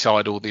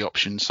decide all the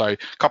options. So a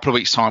couple of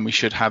weeks' time, we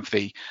should have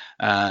the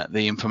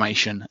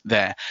information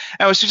there.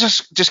 Now, as we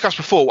just discussed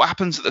before, what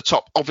happens at the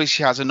top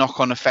obviously has a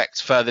knock-on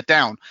effect further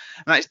down,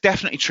 and that's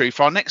definitely true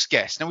for our next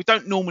guest. Now, we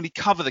don't normally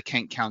cover the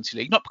Kent County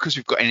League, not because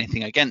we've got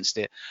anything against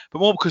it, but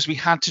more because we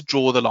had to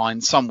draw the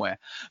line somewhere.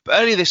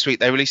 But earlier this week,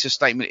 they released a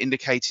statement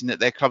indicating that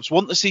their clubs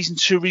want the season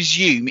to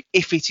resume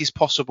if it is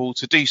possible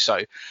to do so.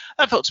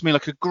 That felt to me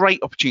like a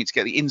great opportunity to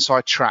get the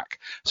inside track.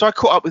 So I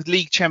caught up with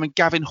League Chairman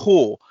Gavin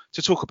Hoare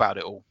to talk about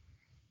it all.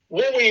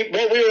 What we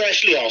were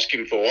actually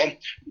asking for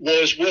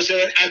was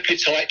there an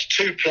appetite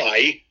to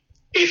play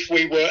if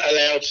we were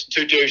allowed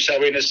to do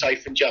so in a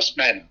safe and just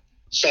manner.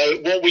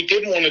 So what we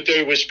didn't want to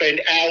do was spend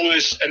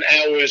hours and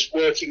hours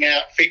working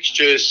out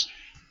fixtures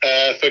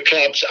for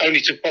clubs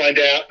only to find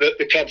out that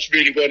the clubs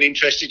really weren't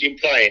interested in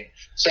playing.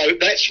 So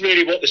that's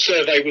really what the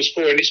survey was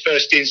for in its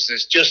first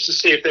instance, just to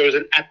see if there was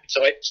an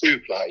appetite to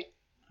play.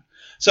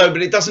 So,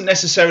 but it doesn't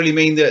necessarily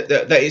mean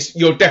that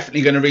you're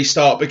definitely going to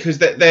restart, because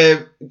that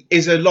there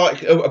is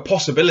a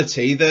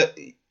possibility that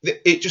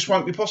it just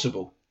won't be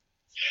possible.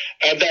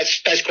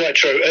 That's quite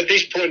true. At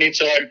this point in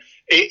time,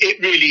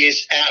 it really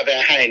is out of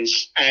our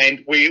hands,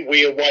 and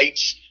we await,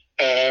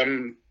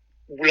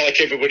 like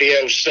everybody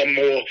else, some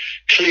more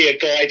clear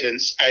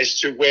guidance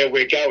as to where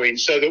we're going,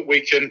 so that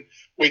we can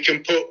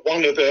put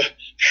one of the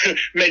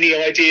many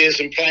ideas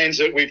and plans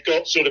that we've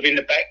got sort of in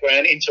the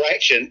background into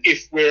action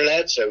if we're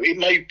allowed to. It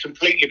may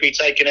completely be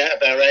taken out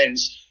of our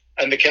hands,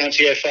 and the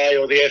county FA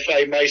or the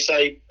FA may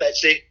say,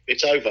 that's it,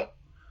 it's over.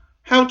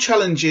 How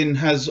challenging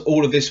has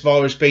all of this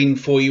virus been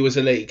for you as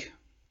a league?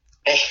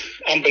 Oh,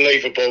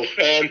 unbelievable.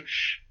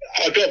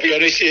 I've got to be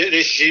honest,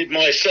 this is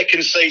my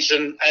second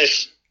season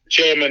as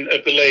chairman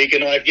of the league,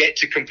 and I've yet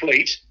to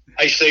complete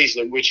a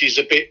season, which is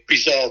a bit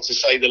bizarre to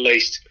say the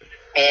least.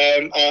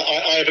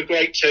 I have a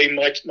great team.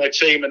 My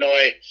team and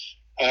I,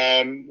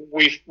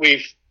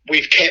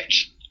 we've kept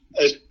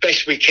as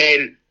best we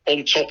can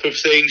on top of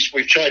things.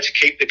 We've tried to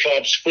keep the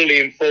clubs fully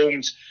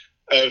informed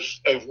of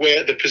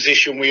where the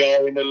position we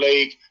are in the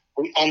league.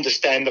 We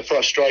understand the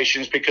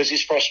frustrations, because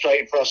it's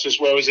frustrating for us as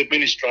well as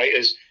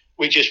administrators.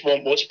 We just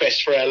want what's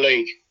best for our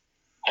league.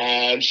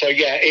 So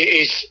yeah,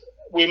 it is.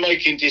 We're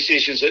making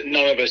decisions that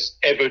none of us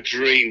ever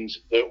dreamed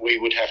that we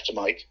would have to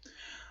make.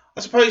 I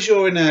suppose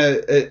you're in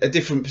a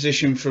different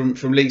position from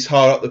leagues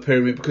higher up the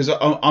pyramid, because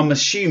I'm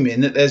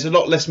assuming that there's a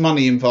lot less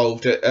money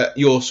involved at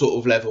your sort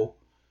of level.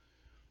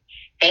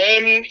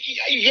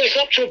 Yes,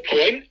 up to a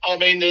point. I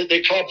mean,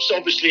 the clubs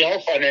obviously are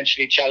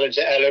financially challenged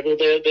at our level.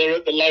 They're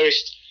at the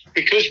lowest,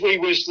 because we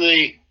was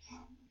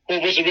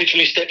what was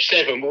originally step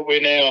 7, but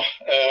we're now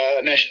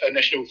a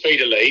national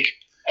feeder league.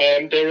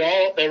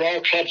 There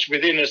are clubs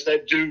within us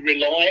that do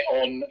rely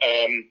on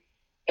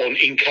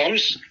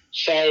incomes.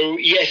 So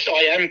yes,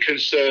 I am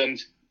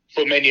concerned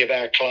for many of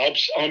our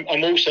clubs.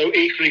 I'm also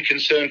equally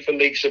concerned for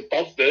leagues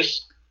above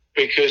this,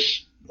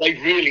 because they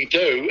really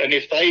do. And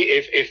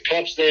if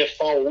clubs there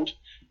fold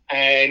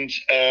and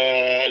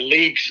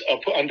leagues are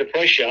put under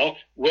pressure,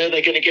 where are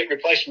they going to get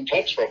replacement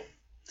clubs from?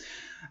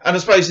 And I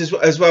suppose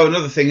as well,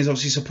 another thing is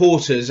obviously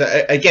supporters.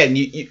 Again,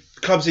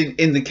 clubs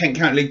in the Kent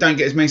County League don't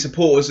get as many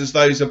supporters as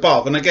those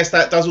above. And I guess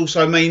that does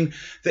also mean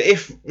that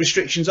if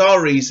restrictions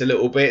are eased a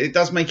little bit, it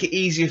does make it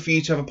easier for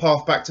you to have a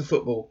path back to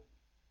football.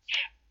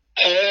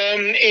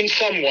 In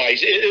some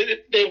ways.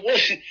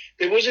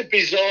 There was a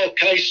bizarre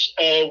case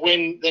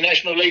when the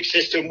National League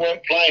system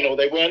weren't playing, or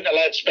they weren't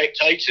allowed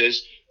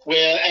spectators,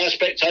 where our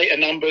spectator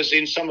numbers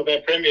in some of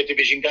our Premier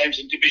Division games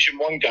and Division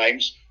 1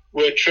 games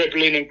were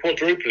trebling and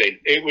quadrupling.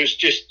 It was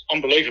just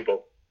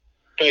unbelievable.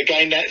 But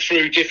again, that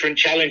threw different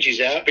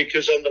challenges out,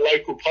 because on the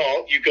local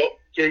park, you've got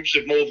groups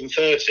of more than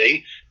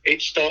 30.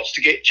 It starts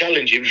to get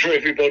challenging for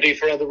everybody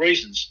for other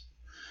reasons.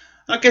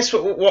 I guess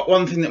what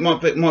one thing that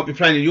might be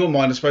playing in your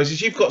mind, I suppose,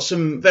 is you've got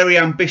some very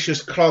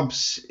ambitious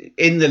clubs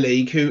in the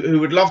league who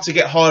would love to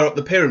get higher up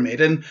the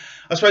pyramid. And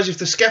I suppose if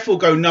the SCEFL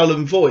go null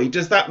and void,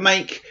 does that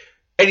make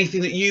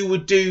anything that you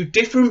would do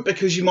different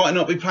because you might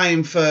not be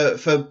playing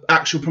for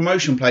actual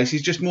promotion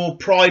places, just more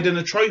pride and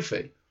a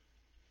trophy?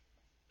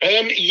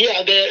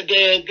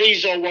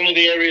 These are one of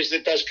the areas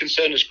that does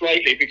concern us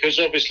greatly, because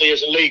obviously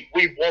as a league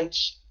we want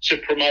to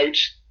promote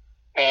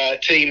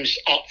teams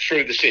up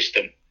through the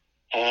system.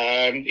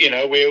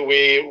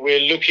 We're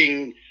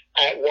looking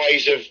at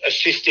ways of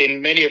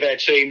assisting many of our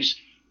teams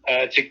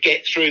to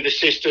get through the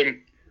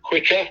system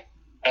quicker,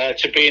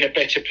 to be in a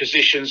better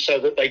position so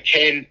that they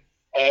can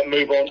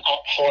move on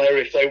up higher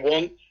if they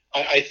want.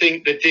 I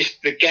think that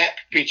the gap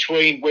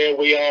between where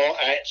we are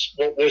at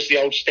what was the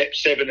old Step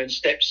 7 and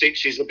Step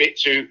 6 is a bit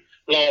too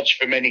large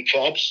for many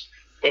clubs,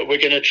 but we're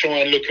going to try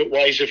and look at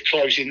ways of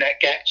closing that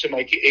gap to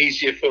make it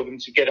easier for them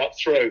to get up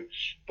through.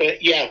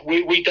 But yeah,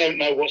 we don't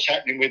know what's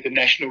happening with the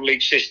National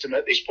League system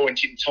at this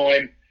point in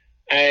time.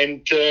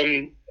 And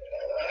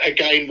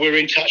again, we're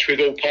in touch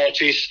with all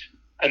parties,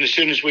 and as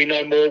soon as we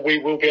know more, we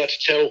will be able to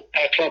tell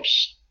our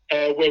clubs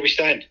where we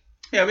stand.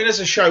 Yeah, I mean,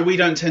 as a show, we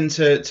don't tend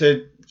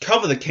to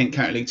cover the Kent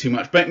County League too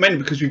much, mainly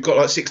because we've got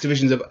like 6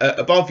 divisions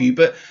above you.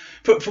 But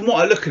from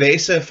what I look at it,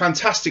 it's a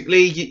fantastic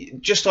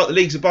league. Just like the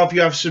leagues above,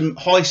 you have some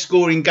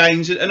high-scoring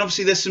games, and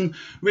obviously there's some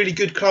really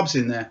good clubs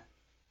in there.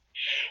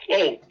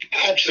 Well,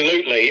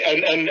 absolutely.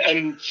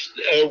 And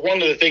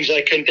one of the things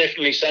I can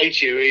definitely say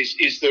to you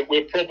is that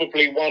we're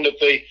probably one of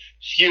the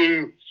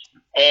few,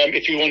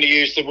 if you want to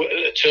use the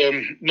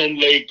term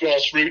non-league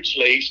grassroots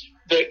leagues,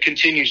 that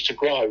continues to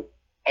grow.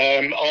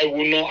 I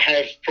will not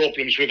have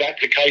problems with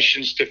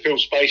applications to fill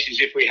spaces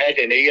if we had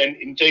any, and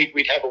indeed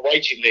we'd have a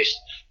waiting list.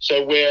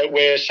 So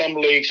where some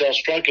leagues are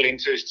struggling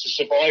to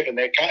survive and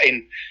they're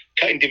cutting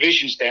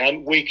divisions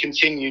down, we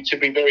continue to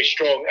be very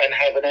strong and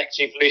have an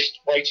active list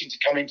waiting to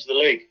come into the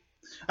league.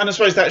 And I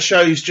suppose that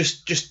shows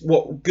just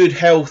what good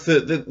health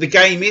the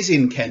game is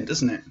in Kent,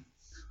 doesn't it?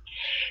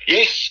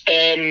 Yes,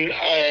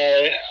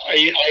 I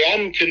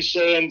am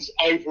concerned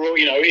overall,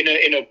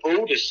 in a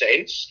broader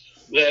sense,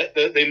 that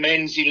the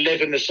men's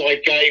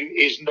 11-a-side game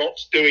is not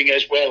doing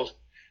as well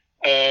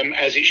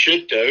as it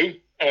should do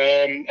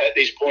at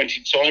this point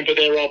in time. But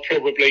there are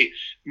probably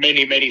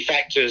many, many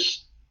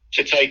factors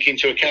to take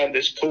into account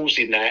that's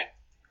causing that.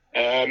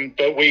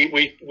 But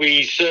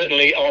we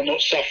certainly are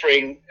not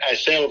suffering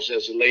ourselves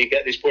as a league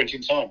at this point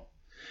in time.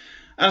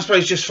 And I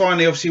suppose just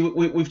finally, obviously,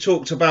 we've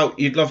talked about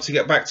you'd love to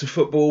get back to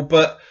football,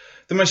 but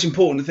the most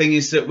important thing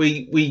is that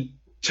we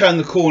turn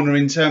the corner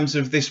in terms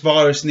of this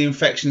virus and the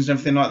infections and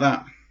everything like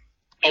that.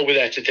 Oh,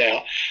 without a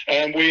doubt.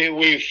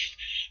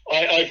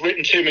 I've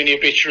written too many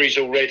obituaries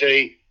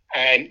already,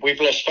 and we've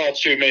lost far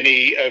too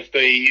many of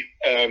the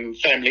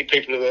family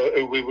people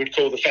who we would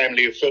call the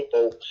family of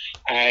football.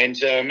 And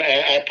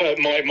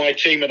my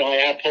team and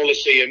I, our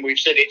policy, and we've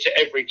said it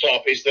to every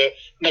club, is that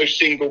no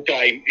single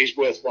game is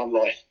worth one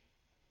life.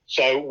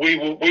 So we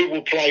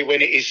will play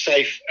when it is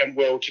safe and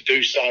well to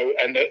do so,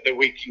 and that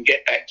we can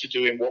get back to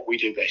doing what we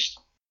do best.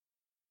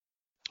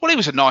 Well, he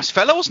was a nice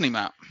fella, wasn't he,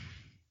 Matt?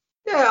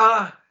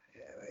 Yeah.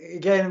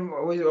 Again,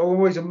 I'm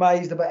always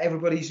amazed about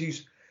everybody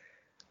who's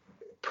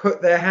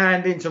put their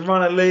hand in to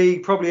run a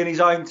league, probably in his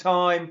own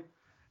time.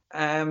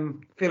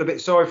 Feel a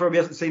bit sorry for him. He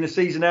hasn't seen a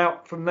season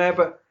out from there.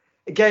 But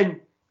again,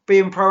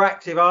 being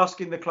proactive,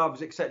 asking the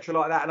clubs, etc.,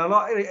 like that.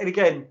 And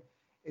again,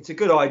 it's a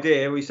good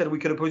idea. We said we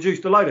could have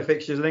produced a load of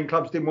fixtures, and then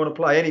clubs didn't want to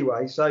play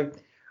anyway. So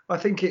I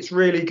think it's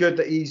really good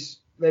that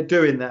they're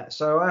doing that.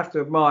 So I have to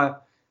admire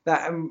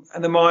that and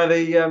admire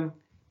the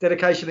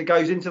dedication that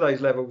goes into those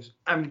levels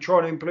and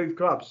trying to improve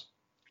clubs.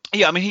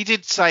 Yeah, I mean, he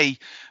did say,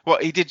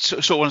 he did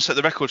sort of want to set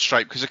the record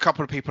straight, because a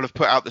couple of people have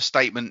put out the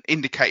statement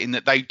indicating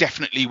that they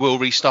definitely will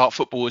restart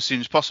football as soon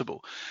as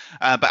possible.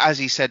 But as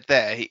he said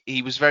there,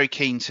 he was very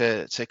keen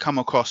to come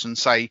across and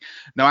say,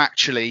 no,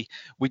 actually,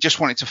 we just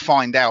wanted to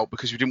find out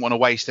because we didn't want to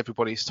waste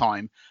everybody's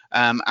time.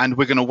 And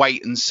we're going to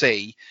wait and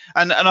see.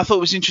 And I thought it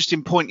was an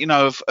interesting point,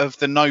 of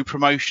the no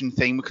promotion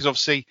thing, because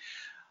obviously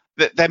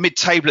they're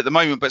mid-table at the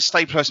moment, but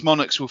Staples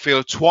Monarchs will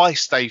feel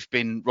twice they've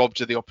been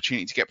robbed of the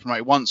opportunity to get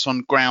promoted. Once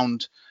on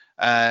ground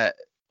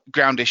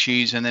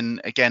issues, and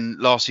then again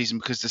last season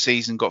because the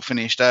season got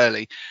finished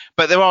early.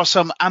 But there are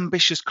some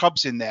ambitious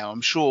clubs in there.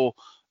 I'm sure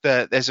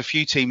that there's a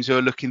few teams who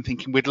are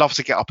thinking we'd love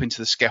to get up into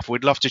the SCEFL,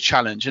 we'd love to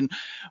challenge. And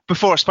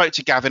before I spoke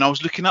to Gavin, I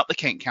was looking up the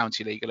Kent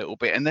County League a little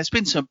bit, and there's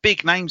been some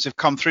big names have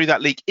come through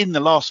that league in the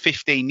last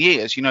 15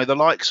 years. The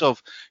likes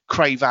of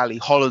Cray Valley,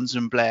 Hollands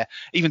and Blair,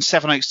 even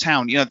Sevenoaks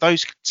Town.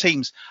 Those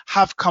teams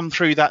have come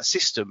through that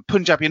system.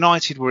 Punjab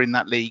United were in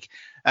that league,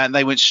 and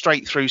they went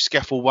straight through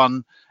SCEFL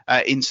 1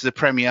 into the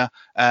Premier.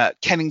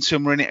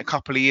 Kennington were in it a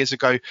couple of years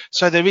ago.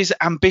 So there is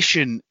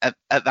ambition at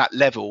that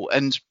level,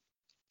 and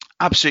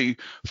absolutely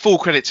full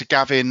credit to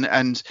Gavin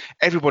and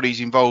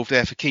everybody's involved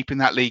there for keeping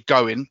that league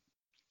going,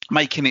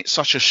 making it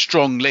such a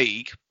strong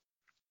league.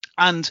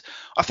 And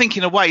I think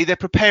in a way they're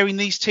preparing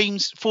these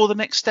teams for the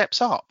next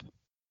steps up.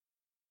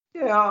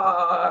 Yeah,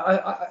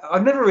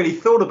 I've never really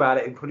thought about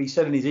it, and what he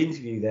said in his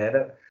interview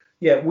there,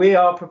 that we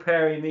are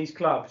preparing these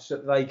clubs so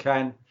that they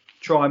can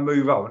try and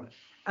move on.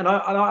 And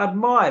I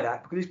admire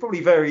that, because it's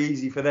probably very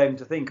easy for them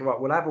to think about,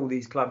 we'll have all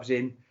these clubs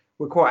in,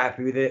 we're quite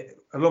happy with it.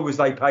 As long as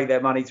they pay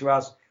their money to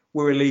us,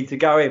 we're a league to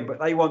go in. But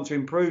they want to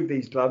improve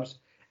these clubs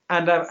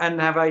and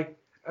have a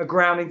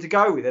grounding to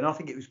go with. And I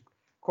think it was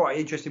quite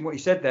interesting what you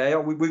said there.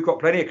 We've got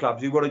plenty of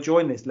clubs who want to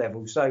join this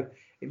level. So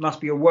it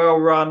must be a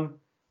well-run,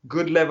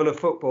 good level of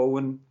football,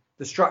 and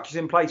the structure's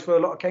in place for a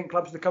lot of Kent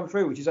clubs to come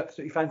through, which is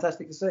absolutely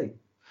fantastic to see.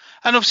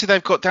 And obviously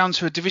they've got down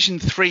to a Division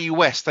 3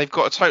 West. They've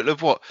got a total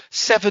of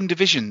 7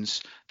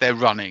 divisions they're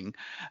running.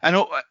 And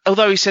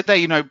although he said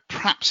there,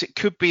 perhaps it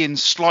could be in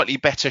slightly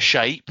better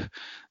shape,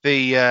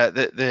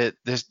 the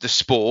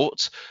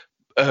sport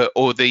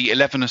or the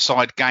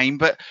 11-a-side game,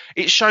 but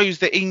it shows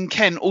that in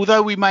Kent,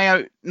 although we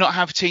may not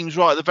have teams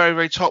right at the very,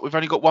 very top, we've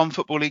only got one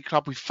Football League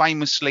club. We've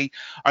famously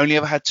only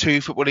ever had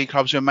 2 Football League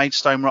clubs.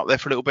 Maidstone were up there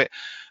for a little bit.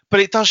 But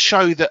it does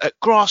show that at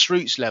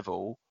grassroots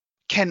level,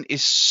 Kent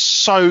is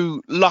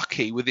so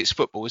lucky with its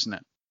football, isn't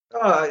it?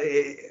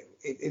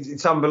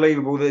 It's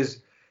unbelievable.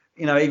 There's,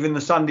 even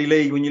the Sunday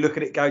League, when you look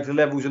at it, go to the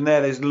levels, and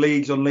there's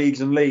leagues on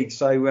leagues and leagues.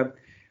 So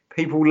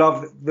people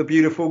love the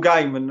beautiful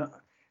game, and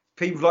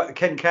people like the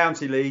Kent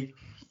County League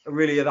are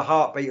really at the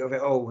heartbeat of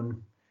it all.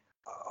 And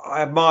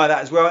I admire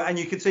that as well. And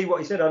you could see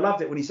what he said. I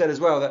loved it when he said as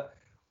well that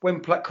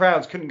when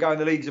crowds couldn't go in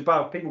the leagues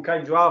above, people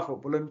came to our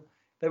football and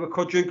they were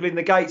quadrupling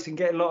the gates and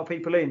getting a lot of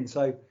people in.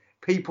 So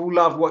people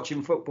love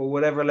watching football,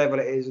 whatever level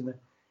it is, and the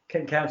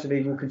Kent County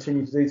League will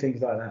continue to do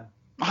things like that.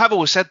 I have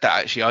always said that,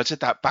 actually. I said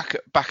that back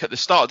at the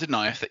start, didn't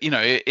I?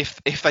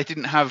 If they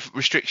didn't have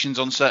restrictions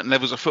on certain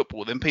levels of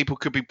football, then people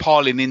could be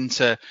piling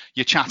into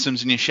your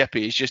Chathams and your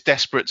Sheppies, just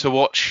desperate to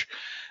watch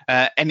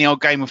any old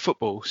game of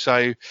football.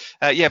 So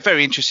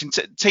very interesting.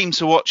 Team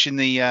to watch in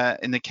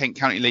the Kent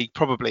County League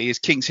probably is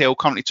Kings Hill,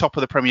 currently top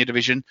of the Premier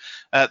Division.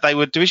 They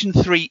were Division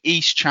 3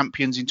 East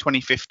champions in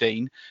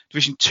 2015,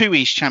 Division 2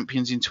 East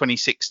champions in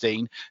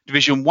 2016,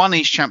 Division 1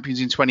 East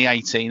champions in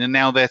 2018, and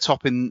now they're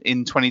top in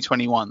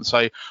 2021.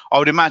 So I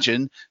would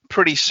imagine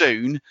pretty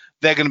soon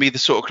they're going to be the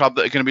sort of club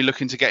that are going to be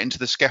looking to get into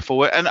the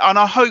SCEFL. And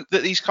I hope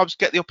that these clubs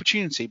get the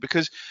opportunity,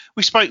 because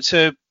we spoke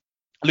to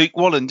Luke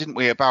Wallen, didn't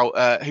we,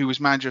 about who was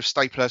manager of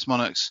Staplehurst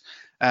Monarchs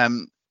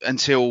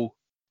until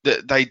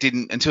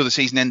the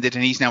season ended,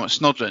 and he's now at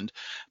Snodland.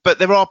 But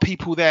there are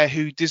people there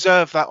who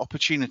deserve that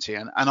opportunity,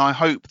 and I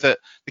hope that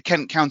the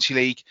Kent County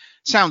League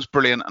sounds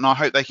brilliant, and I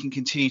hope they can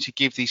continue to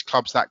give these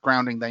clubs that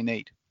grounding they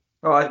need.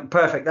 All right,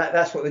 perfect.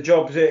 That's what the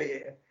job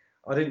is.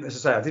 I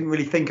didn't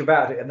really think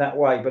about it in that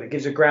way, but it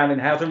gives a grounding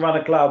how to run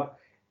a club,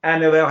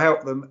 and they'll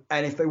help them.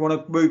 And if they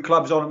want to move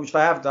clubs on, which they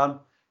have done,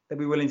 they'll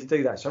be willing to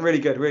do that. So really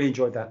good, really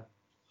enjoyed that.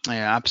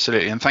 Yeah,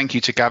 absolutely. And thank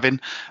you to Gavin.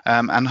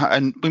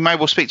 And we may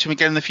well speak to him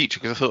again in the future,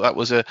 because I thought that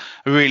was a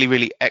really,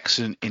 really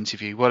excellent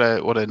interview. What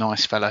a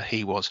nice fella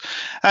he was.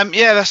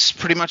 That's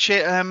pretty much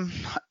it.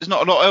 There's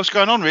not a lot else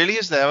going on, really,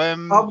 is there?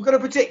 I'm going to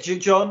predict you,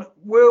 John.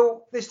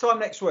 Will this time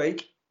next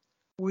week,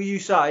 will you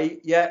say,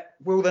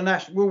 will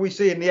we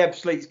see in the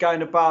Ebbsfleets going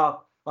to Bar?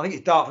 I think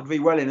it's Dartford v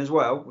Welling as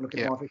well. We're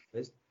looking at my fixture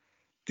list.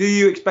 Do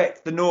you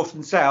expect the North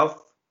and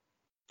South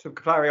to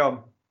carry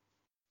on?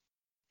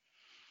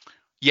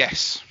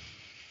 Yes.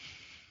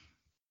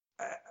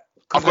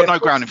 I've got no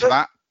grounding for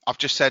that. I've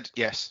just said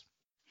yes.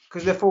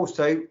 Because they're forced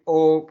to,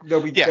 or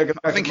they'll be. Yeah,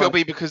 I think it'll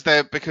be because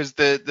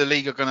the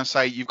league are going to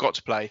say you've got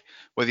to play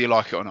whether you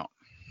like it or not.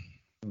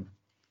 But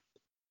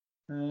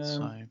that's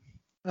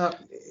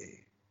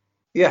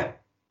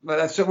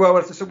let's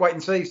wait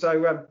and see.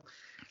 So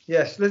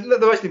yes, the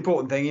most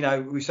important thing,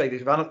 we say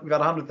this: we've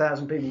had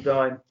 100,000 people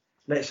dying.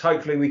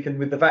 Hopefully we can,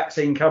 with the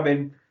vaccine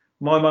coming.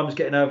 My mum's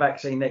getting her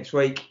vaccine next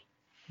week.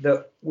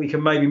 That we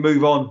can maybe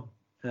move on.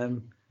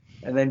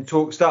 And then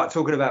start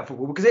talking about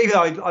football, because even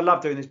though I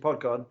love doing this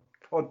pod,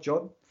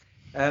 John,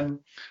 it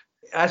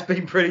has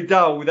been pretty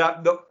dull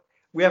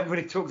we haven't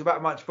really talked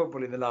about much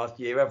football in the last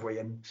year, have we?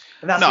 And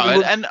that's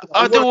and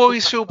I do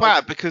always feel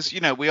bad, because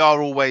we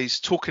are always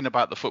talking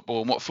about the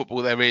football and what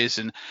football there is,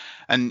 and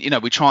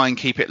we try and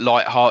keep it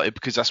light-hearted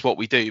because that's what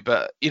we do.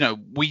 But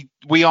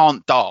we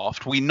aren't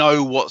daft. We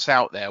know what's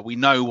out there. We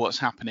know what's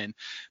happening.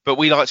 But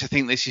we like to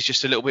think this is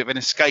just a little bit of an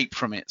escape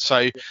from it.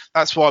 So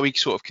that's why we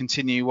sort of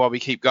continue, why we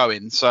keep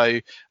going. So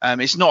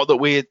it's not that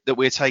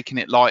we're taking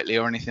it lightly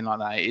or anything like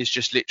that. It's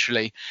just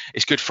literally,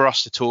 it's good for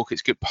us to talk.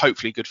 It's good,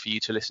 hopefully good for you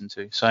to listen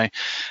to. So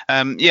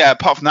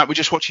apart from that, we're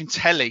just watching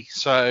telly.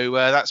 So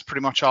that's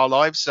pretty much our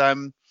lives.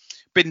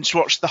 Binge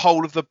watched the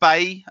whole of The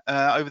Bay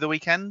over the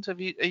weekend. Have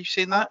you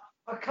seen that?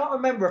 I can't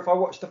remember if I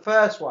watched the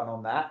first one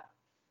on that.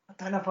 I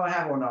don't know if I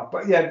have or not.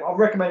 But yeah, I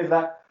recommended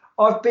that.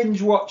 I've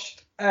binge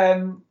watched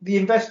The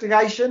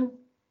Investigation.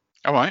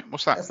 All right,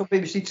 what's that? That's on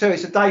BBC Two.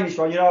 It's a Danish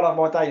one. I love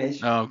my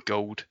Danish. Oh,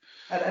 gold.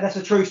 And that's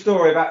a true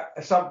story about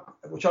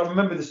which I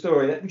remember the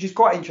story, which is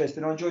quite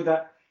interesting. I enjoyed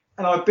that.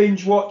 And I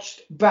binge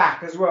watched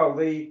Back as well.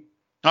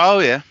 Oh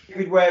yeah.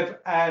 David Webb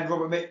and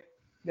Robert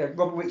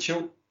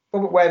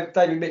Webb,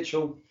 David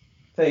Mitchell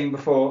thing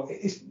before.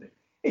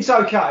 It's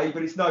okay,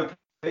 but it's no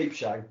peep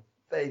show.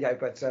 There you go.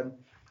 But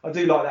I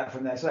do like that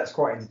from there, so that's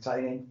quite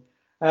entertaining.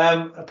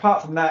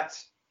 Apart from that,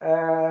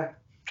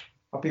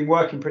 I've been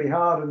working pretty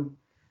hard and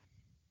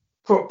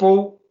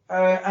football.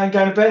 and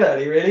going to bed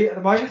early, really, at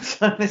the moment.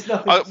 So there's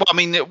nothing. Well, I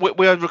mean,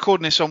 we are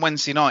recording this on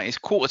Wednesday night. It's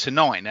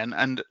 8:45,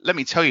 and let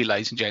me tell you,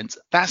 ladies and gents,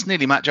 that's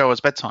nearly Matt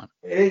Gerrard's bedtime.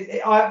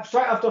 Straight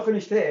after I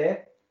finished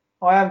here,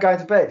 I am going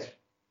to bed.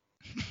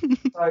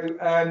 So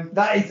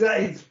that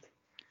is.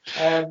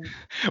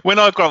 When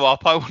I grow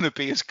up, I want to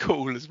be as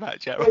cool as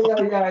Matt Gerrard.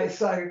 Yeah.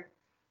 So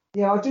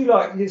I do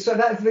like. So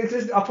that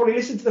I probably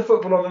listen to the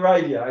football on the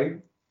radio,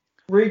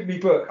 read me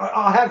book.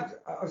 I have.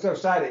 So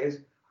sad it is.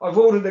 I've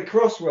ordered a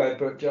crossword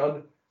book,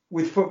 John,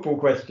 with football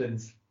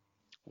questions.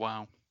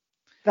 Wow.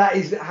 That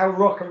is how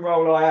rock and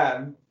roll I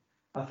am.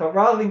 I thought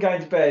rather than going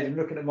to bed and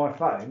looking at my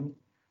phone,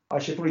 I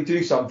should probably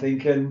do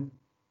something and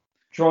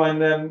try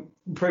and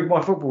improve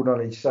my football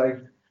knowledge.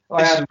 So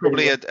this is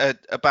probably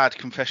a bad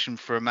confession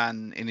for a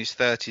man in his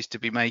 30s to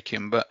be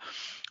making, but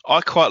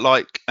I quite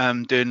like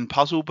doing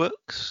puzzle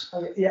books.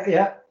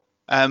 Yeah.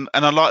 And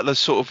I like the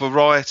sort of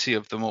variety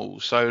of them all.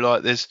 So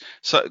like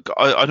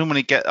I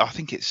normally get, I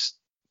think it's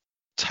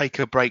Take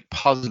a Break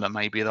Puzzler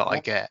maybe that I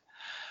get,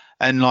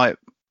 and like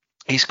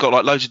it's got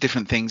like loads of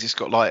different things. It's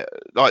got like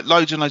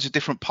loads and loads of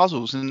different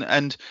puzzles,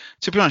 and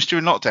to be honest,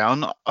 during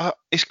lockdown,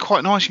 it's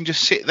quite nice. You can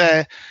just sit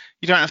there.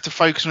 You don't have to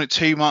focus on it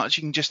too much.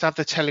 You can just have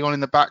the telly on in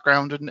the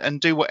background and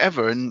do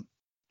whatever. And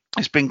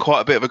it's been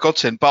quite a bit of a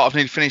godsend. But I've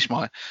nearly finished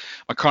my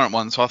current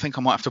one, so I think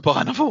I might have to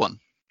buy another one.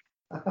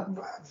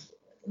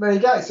 There you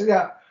go. So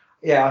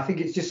yeah, I think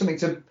it's just something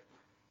to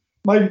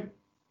maybe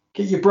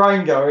get your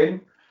brain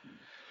going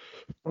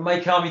and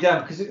may calm you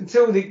down, because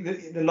until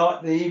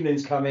the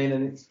evenings come in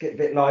and it's get a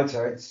bit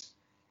lighter, it's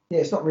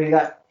not really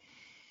that.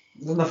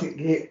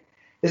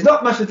 There's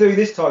not much to do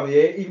this time of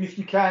year, even if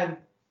you can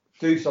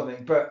do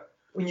something. But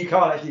when you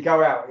can't actually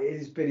go out,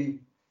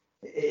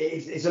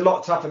 it's a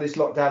lot tougher this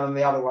lockdown than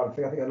the other one. I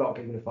think a lot of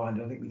people are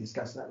finding. I think we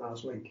discussed that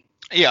last week.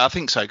 Yeah, I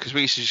think so, because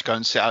we used to just go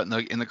and sit out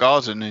in the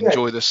garden and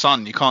enjoy the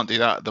sun. You can't do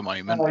that at the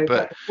moment.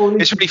 But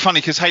it's really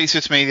funny because Hayley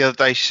said to me the other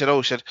day, she said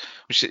it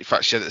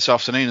this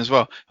afternoon as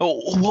well.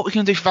 Oh, what are we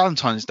going to do for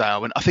Valentine's Day? I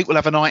went, I think we'll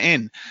have a night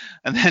in.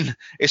 And then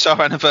it's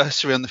our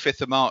anniversary on the 5th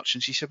of March.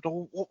 And she said,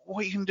 what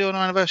are you going to do on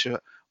our anniversary?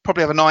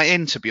 Probably have a night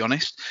in, to be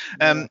honest.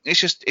 It's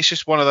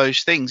just one of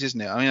those things,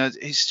 isn't it? I mean,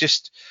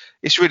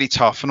 it's really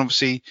tough. And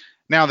obviously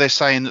now they're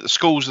saying that the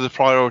schools are the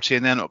priority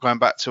and they're not going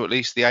back to at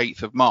least the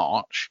 8th of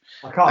March.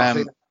 I can't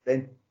see that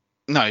then.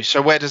 No,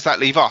 so where does that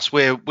leave us?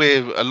 We're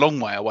a long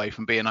way away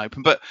from being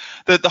open. But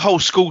the whole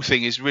school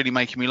thing is really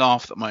making me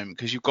laugh at the moment,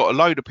 because you've got a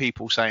load of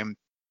people saying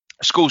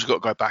schools have got to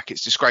go back,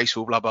 it's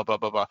disgraceful, blah blah blah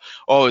blah blah.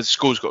 Oh, the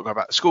schools got to go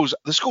back. The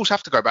schools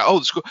have to go back. Oh,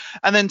 the school.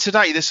 And then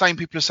today the same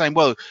people are saying,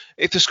 well,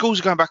 if the schools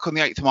are going back on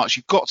the 8th of March,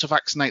 you've got to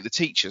vaccinate the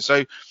teachers.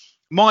 So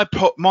my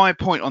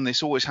point on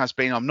this always has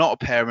been, I'm not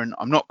a parent,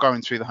 I'm not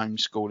going through the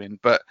homeschooling,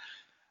 but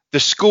the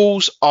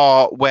schools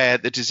are where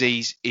the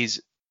disease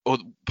is, or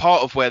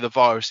part of where the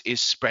virus is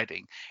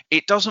spreading.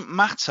 It doesn't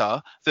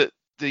matter that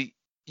the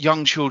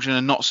young children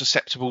are not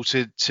susceptible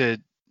to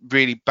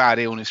really bad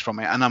illness from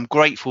it, and I'm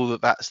grateful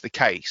that that's the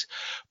case.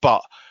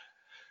 But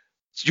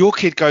your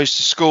kid goes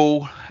to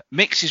school,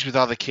 mixes with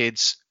other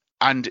kids,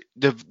 and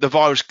the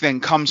virus then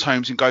comes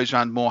home and goes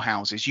around more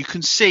houses. You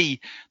can see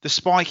the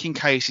spike in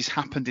cases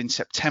happened in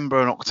September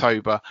and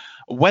October.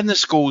 When the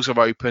schools are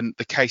open,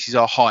 the cases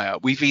are higher.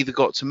 We've either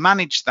got to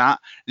manage that,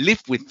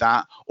 live with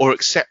that, or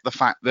accept the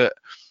fact that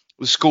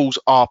the schools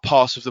are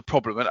part of the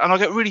problem. And I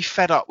get really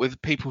fed up with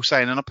people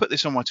saying, and I put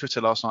this on my Twitter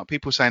last night,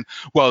 people saying,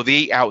 well, the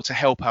Eat Out to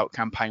Help Out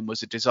campaign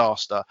was a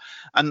disaster.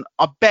 And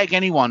I beg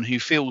anyone who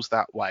feels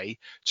that way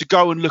to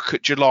go and look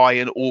at July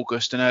and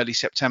August and early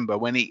September,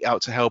 when Eat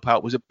Out to Help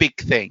Out was a big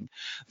thing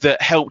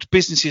that helped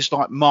businesses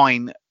like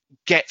mine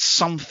get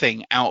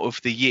something out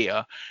of the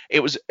year.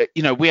 It was,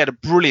 we had a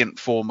brilliant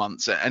 4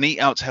 months, and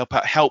Eat Out to Help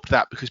Out helped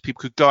that, because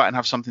people could go out and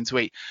have something to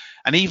eat.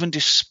 And even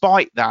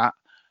despite that,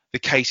 the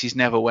cases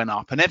never went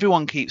up. And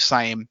everyone keeps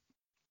saying,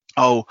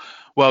 oh,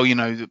 well,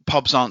 the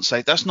pubs aren't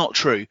safe. That's not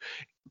true.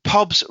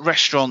 Pubs,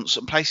 restaurants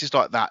and places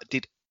like that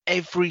did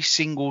every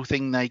single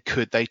thing they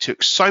could. They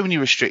took so many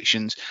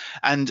restrictions,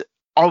 and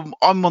I'm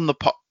on the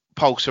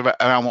pulse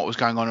around what was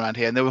going on around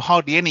here, and there were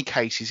hardly any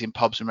cases in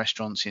pubs and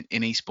restaurants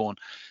in Eastbourne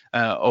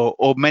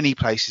or many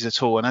places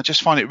at all. And I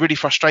just find it really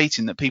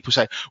frustrating that people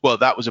say, well,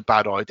 that was a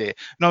bad idea.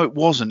 No, it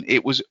wasn't.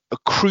 It was a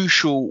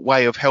crucial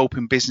way of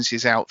helping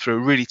businesses out through a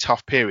really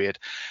tough period.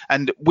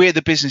 And we're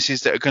the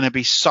businesses that are going to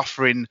be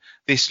suffering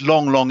this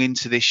long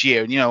into this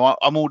year. And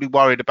I'm already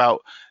worried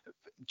about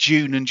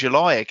June and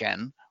July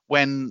again,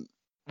 when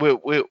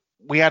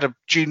we had a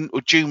June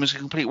was a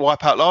complete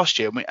wipeout last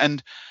year,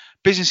 and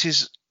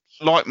businesses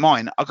like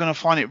mine are going to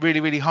find it really,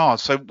 really hard.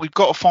 So we've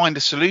got to find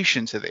a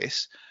solution to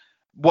this,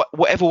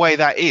 whatever way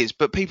that is.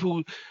 But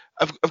people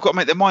have got to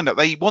make their mind up.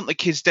 They want the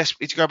kids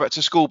desperately to go back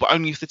to school, but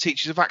only if the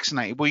teachers are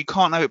vaccinated. Well, you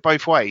can't have it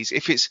both ways.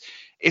 If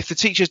the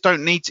teachers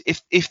don't need to,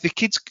 if the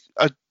kids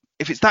are,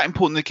 if it's that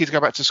important the kids go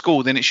back to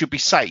school, then it should be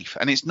safe.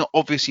 And it's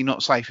obviously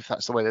not safe if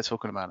that's the way they're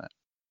talking about it.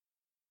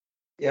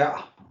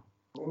 Yeah.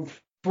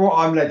 For what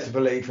I'm led to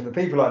believe, from the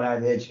people I know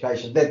in the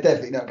education, they're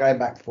definitely not going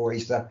back before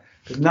Easter.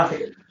 There's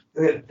nothing.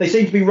 They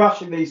seem to be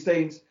rushing these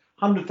things,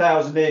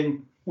 100,000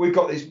 in we've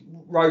got this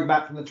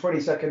roadmap from the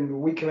 22nd,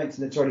 we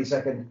commencing the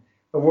 22nd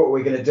of what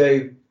we're going to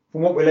do.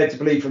 From what we're led to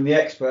believe from the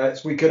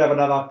experts, we could have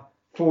another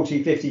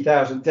 40,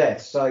 50,000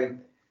 deaths. So,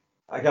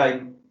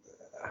 again,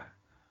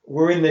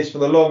 we're in this for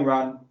the long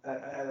run.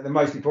 The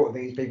most important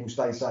thing is people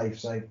stay safe.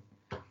 So,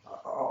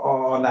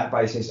 on that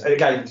basis, and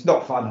again, it's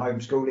not fun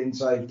homeschooling.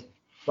 So,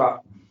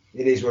 but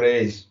it is what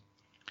it is.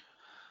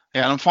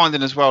 Yeah, and I'm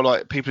finding as well,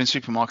 like people in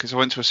supermarkets. I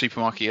went to a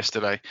supermarket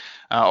yesterday.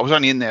 I was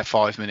only in there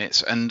 5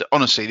 minutes, and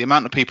honestly, the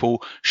amount of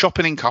people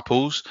shopping in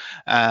couples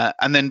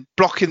and then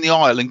blocking the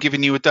aisle and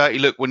giving you a dirty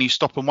look when you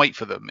stop and wait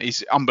for them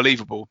is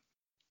unbelievable.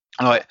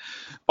 Like,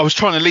 I was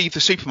trying to leave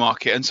the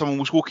supermarket, and someone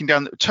was walking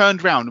down,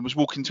 turned around and was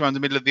walking around the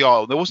middle of the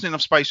aisle. There wasn't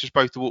enough space for us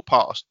both to walk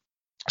past,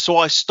 so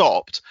I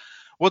stopped.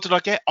 What did I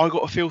get? I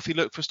got a filthy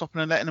look for stopping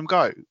and letting them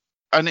go,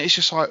 and it's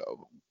just like,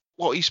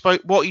 what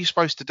are you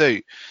supposed to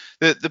do?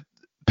 The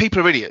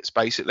people are idiots,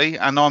 basically,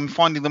 and I'm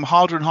finding them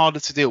harder and harder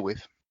to deal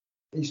with.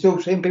 You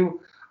still seeing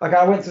people? Like,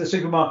 I went to the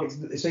supermarket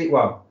to see,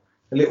 well,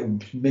 a little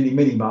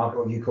mini market,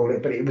 whatever you call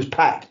it, but it was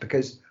packed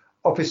because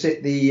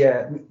opposite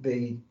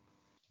the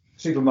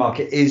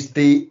supermarket is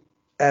the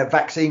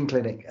vaccine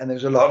clinic, and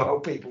there's a lot of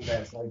old people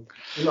there, so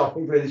a lot of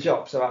people in the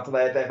shop. So after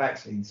they had their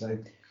vaccine, so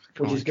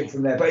which is good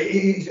from there. But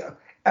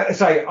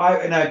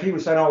I know people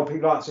saying, "Oh,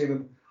 people aren't seeing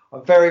them." I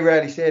very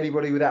rarely see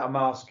anybody without a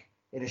mask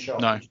in a shop.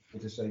 No.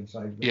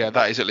 Yeah,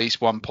 that is at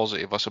least one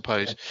positive, I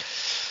suppose.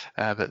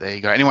 But there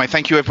you go. Anyway,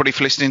 thank you everybody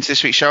for listening to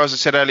this week's show. As I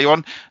said earlier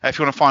on, if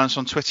you want to find us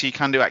on Twitter, you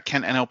can do at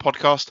KentNL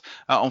Podcast.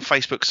 On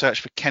Facebook,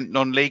 search for Kent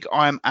Non-League.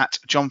 I am at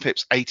John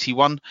Phipps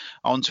 81.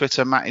 On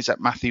Twitter, Matt is at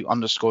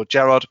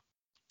Matthew_Gerard.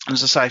 And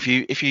as I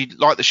say, if you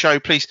like the show,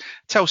 please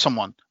tell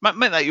someone.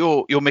 Make that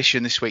your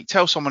mission this week.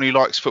 Tell someone who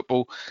likes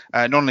football,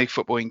 non-league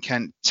football in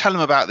Kent. Tell them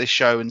about this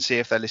show and see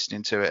if they're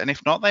listening to it. And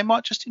if not, they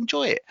might just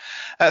enjoy it.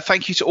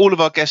 Thank you to all of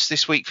our guests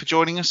this week for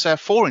joining us.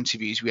 4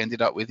 interviews we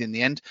ended up with in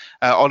the end.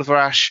 Oliver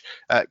Ash,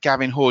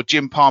 Gavin Hoare,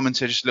 Jim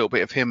Parmenter, just a little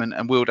bit of him,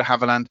 and Wilder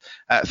Haviland.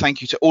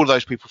 Thank you to all of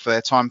those people for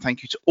their time.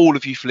 Thank you to all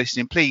of you for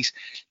listening. Please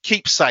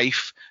keep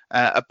safe.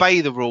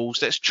 Obey the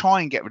rules. Let's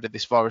try and get rid of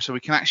this virus so we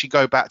can actually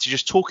go back to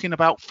just talking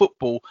about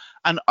football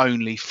and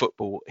only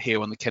football here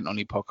on the Kent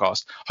Non-League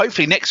podcast.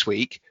 Hopefully next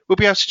week we'll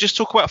be able to just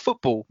talk about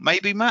football.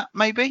 Maybe, Matt?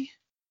 Maybe?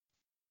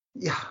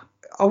 Yeah,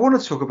 I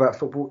want to talk about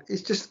football.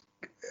 It's just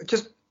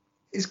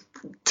it's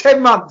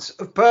 10 months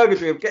of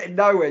purgatory of getting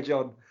nowhere,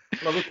 John.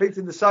 And I'm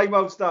repeating the same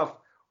old stuff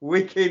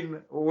week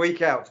in,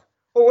 week out.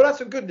 Oh, well, that's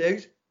some good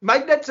news.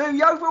 Make that 2,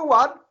 Yeovil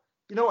 1.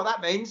 You know what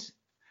that means?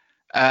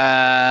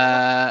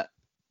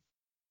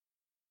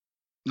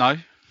 No.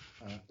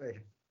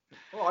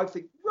 Well, I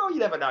think, well, you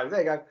never know. There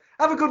you go.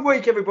 Have a good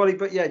week, everybody.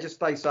 But yeah, just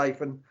stay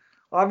safe. And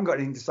I haven't got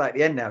anything to say at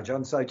the end now,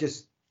 John. So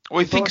just.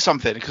 Well, think of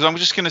something, because I'm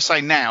just going to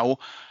say now,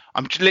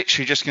 I'm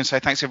literally just going to say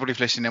thanks everybody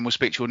for listening, and we'll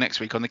speak to you all next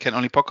week on the Kent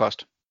Non-League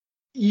podcast.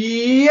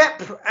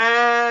 Yep.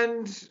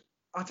 And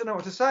I don't know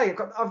what to say.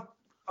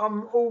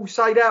 I'm all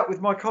sayed out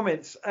with my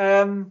comments.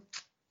 Yeah,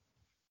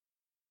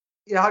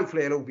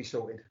 hopefully it'll all be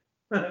sorted.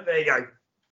 There you go.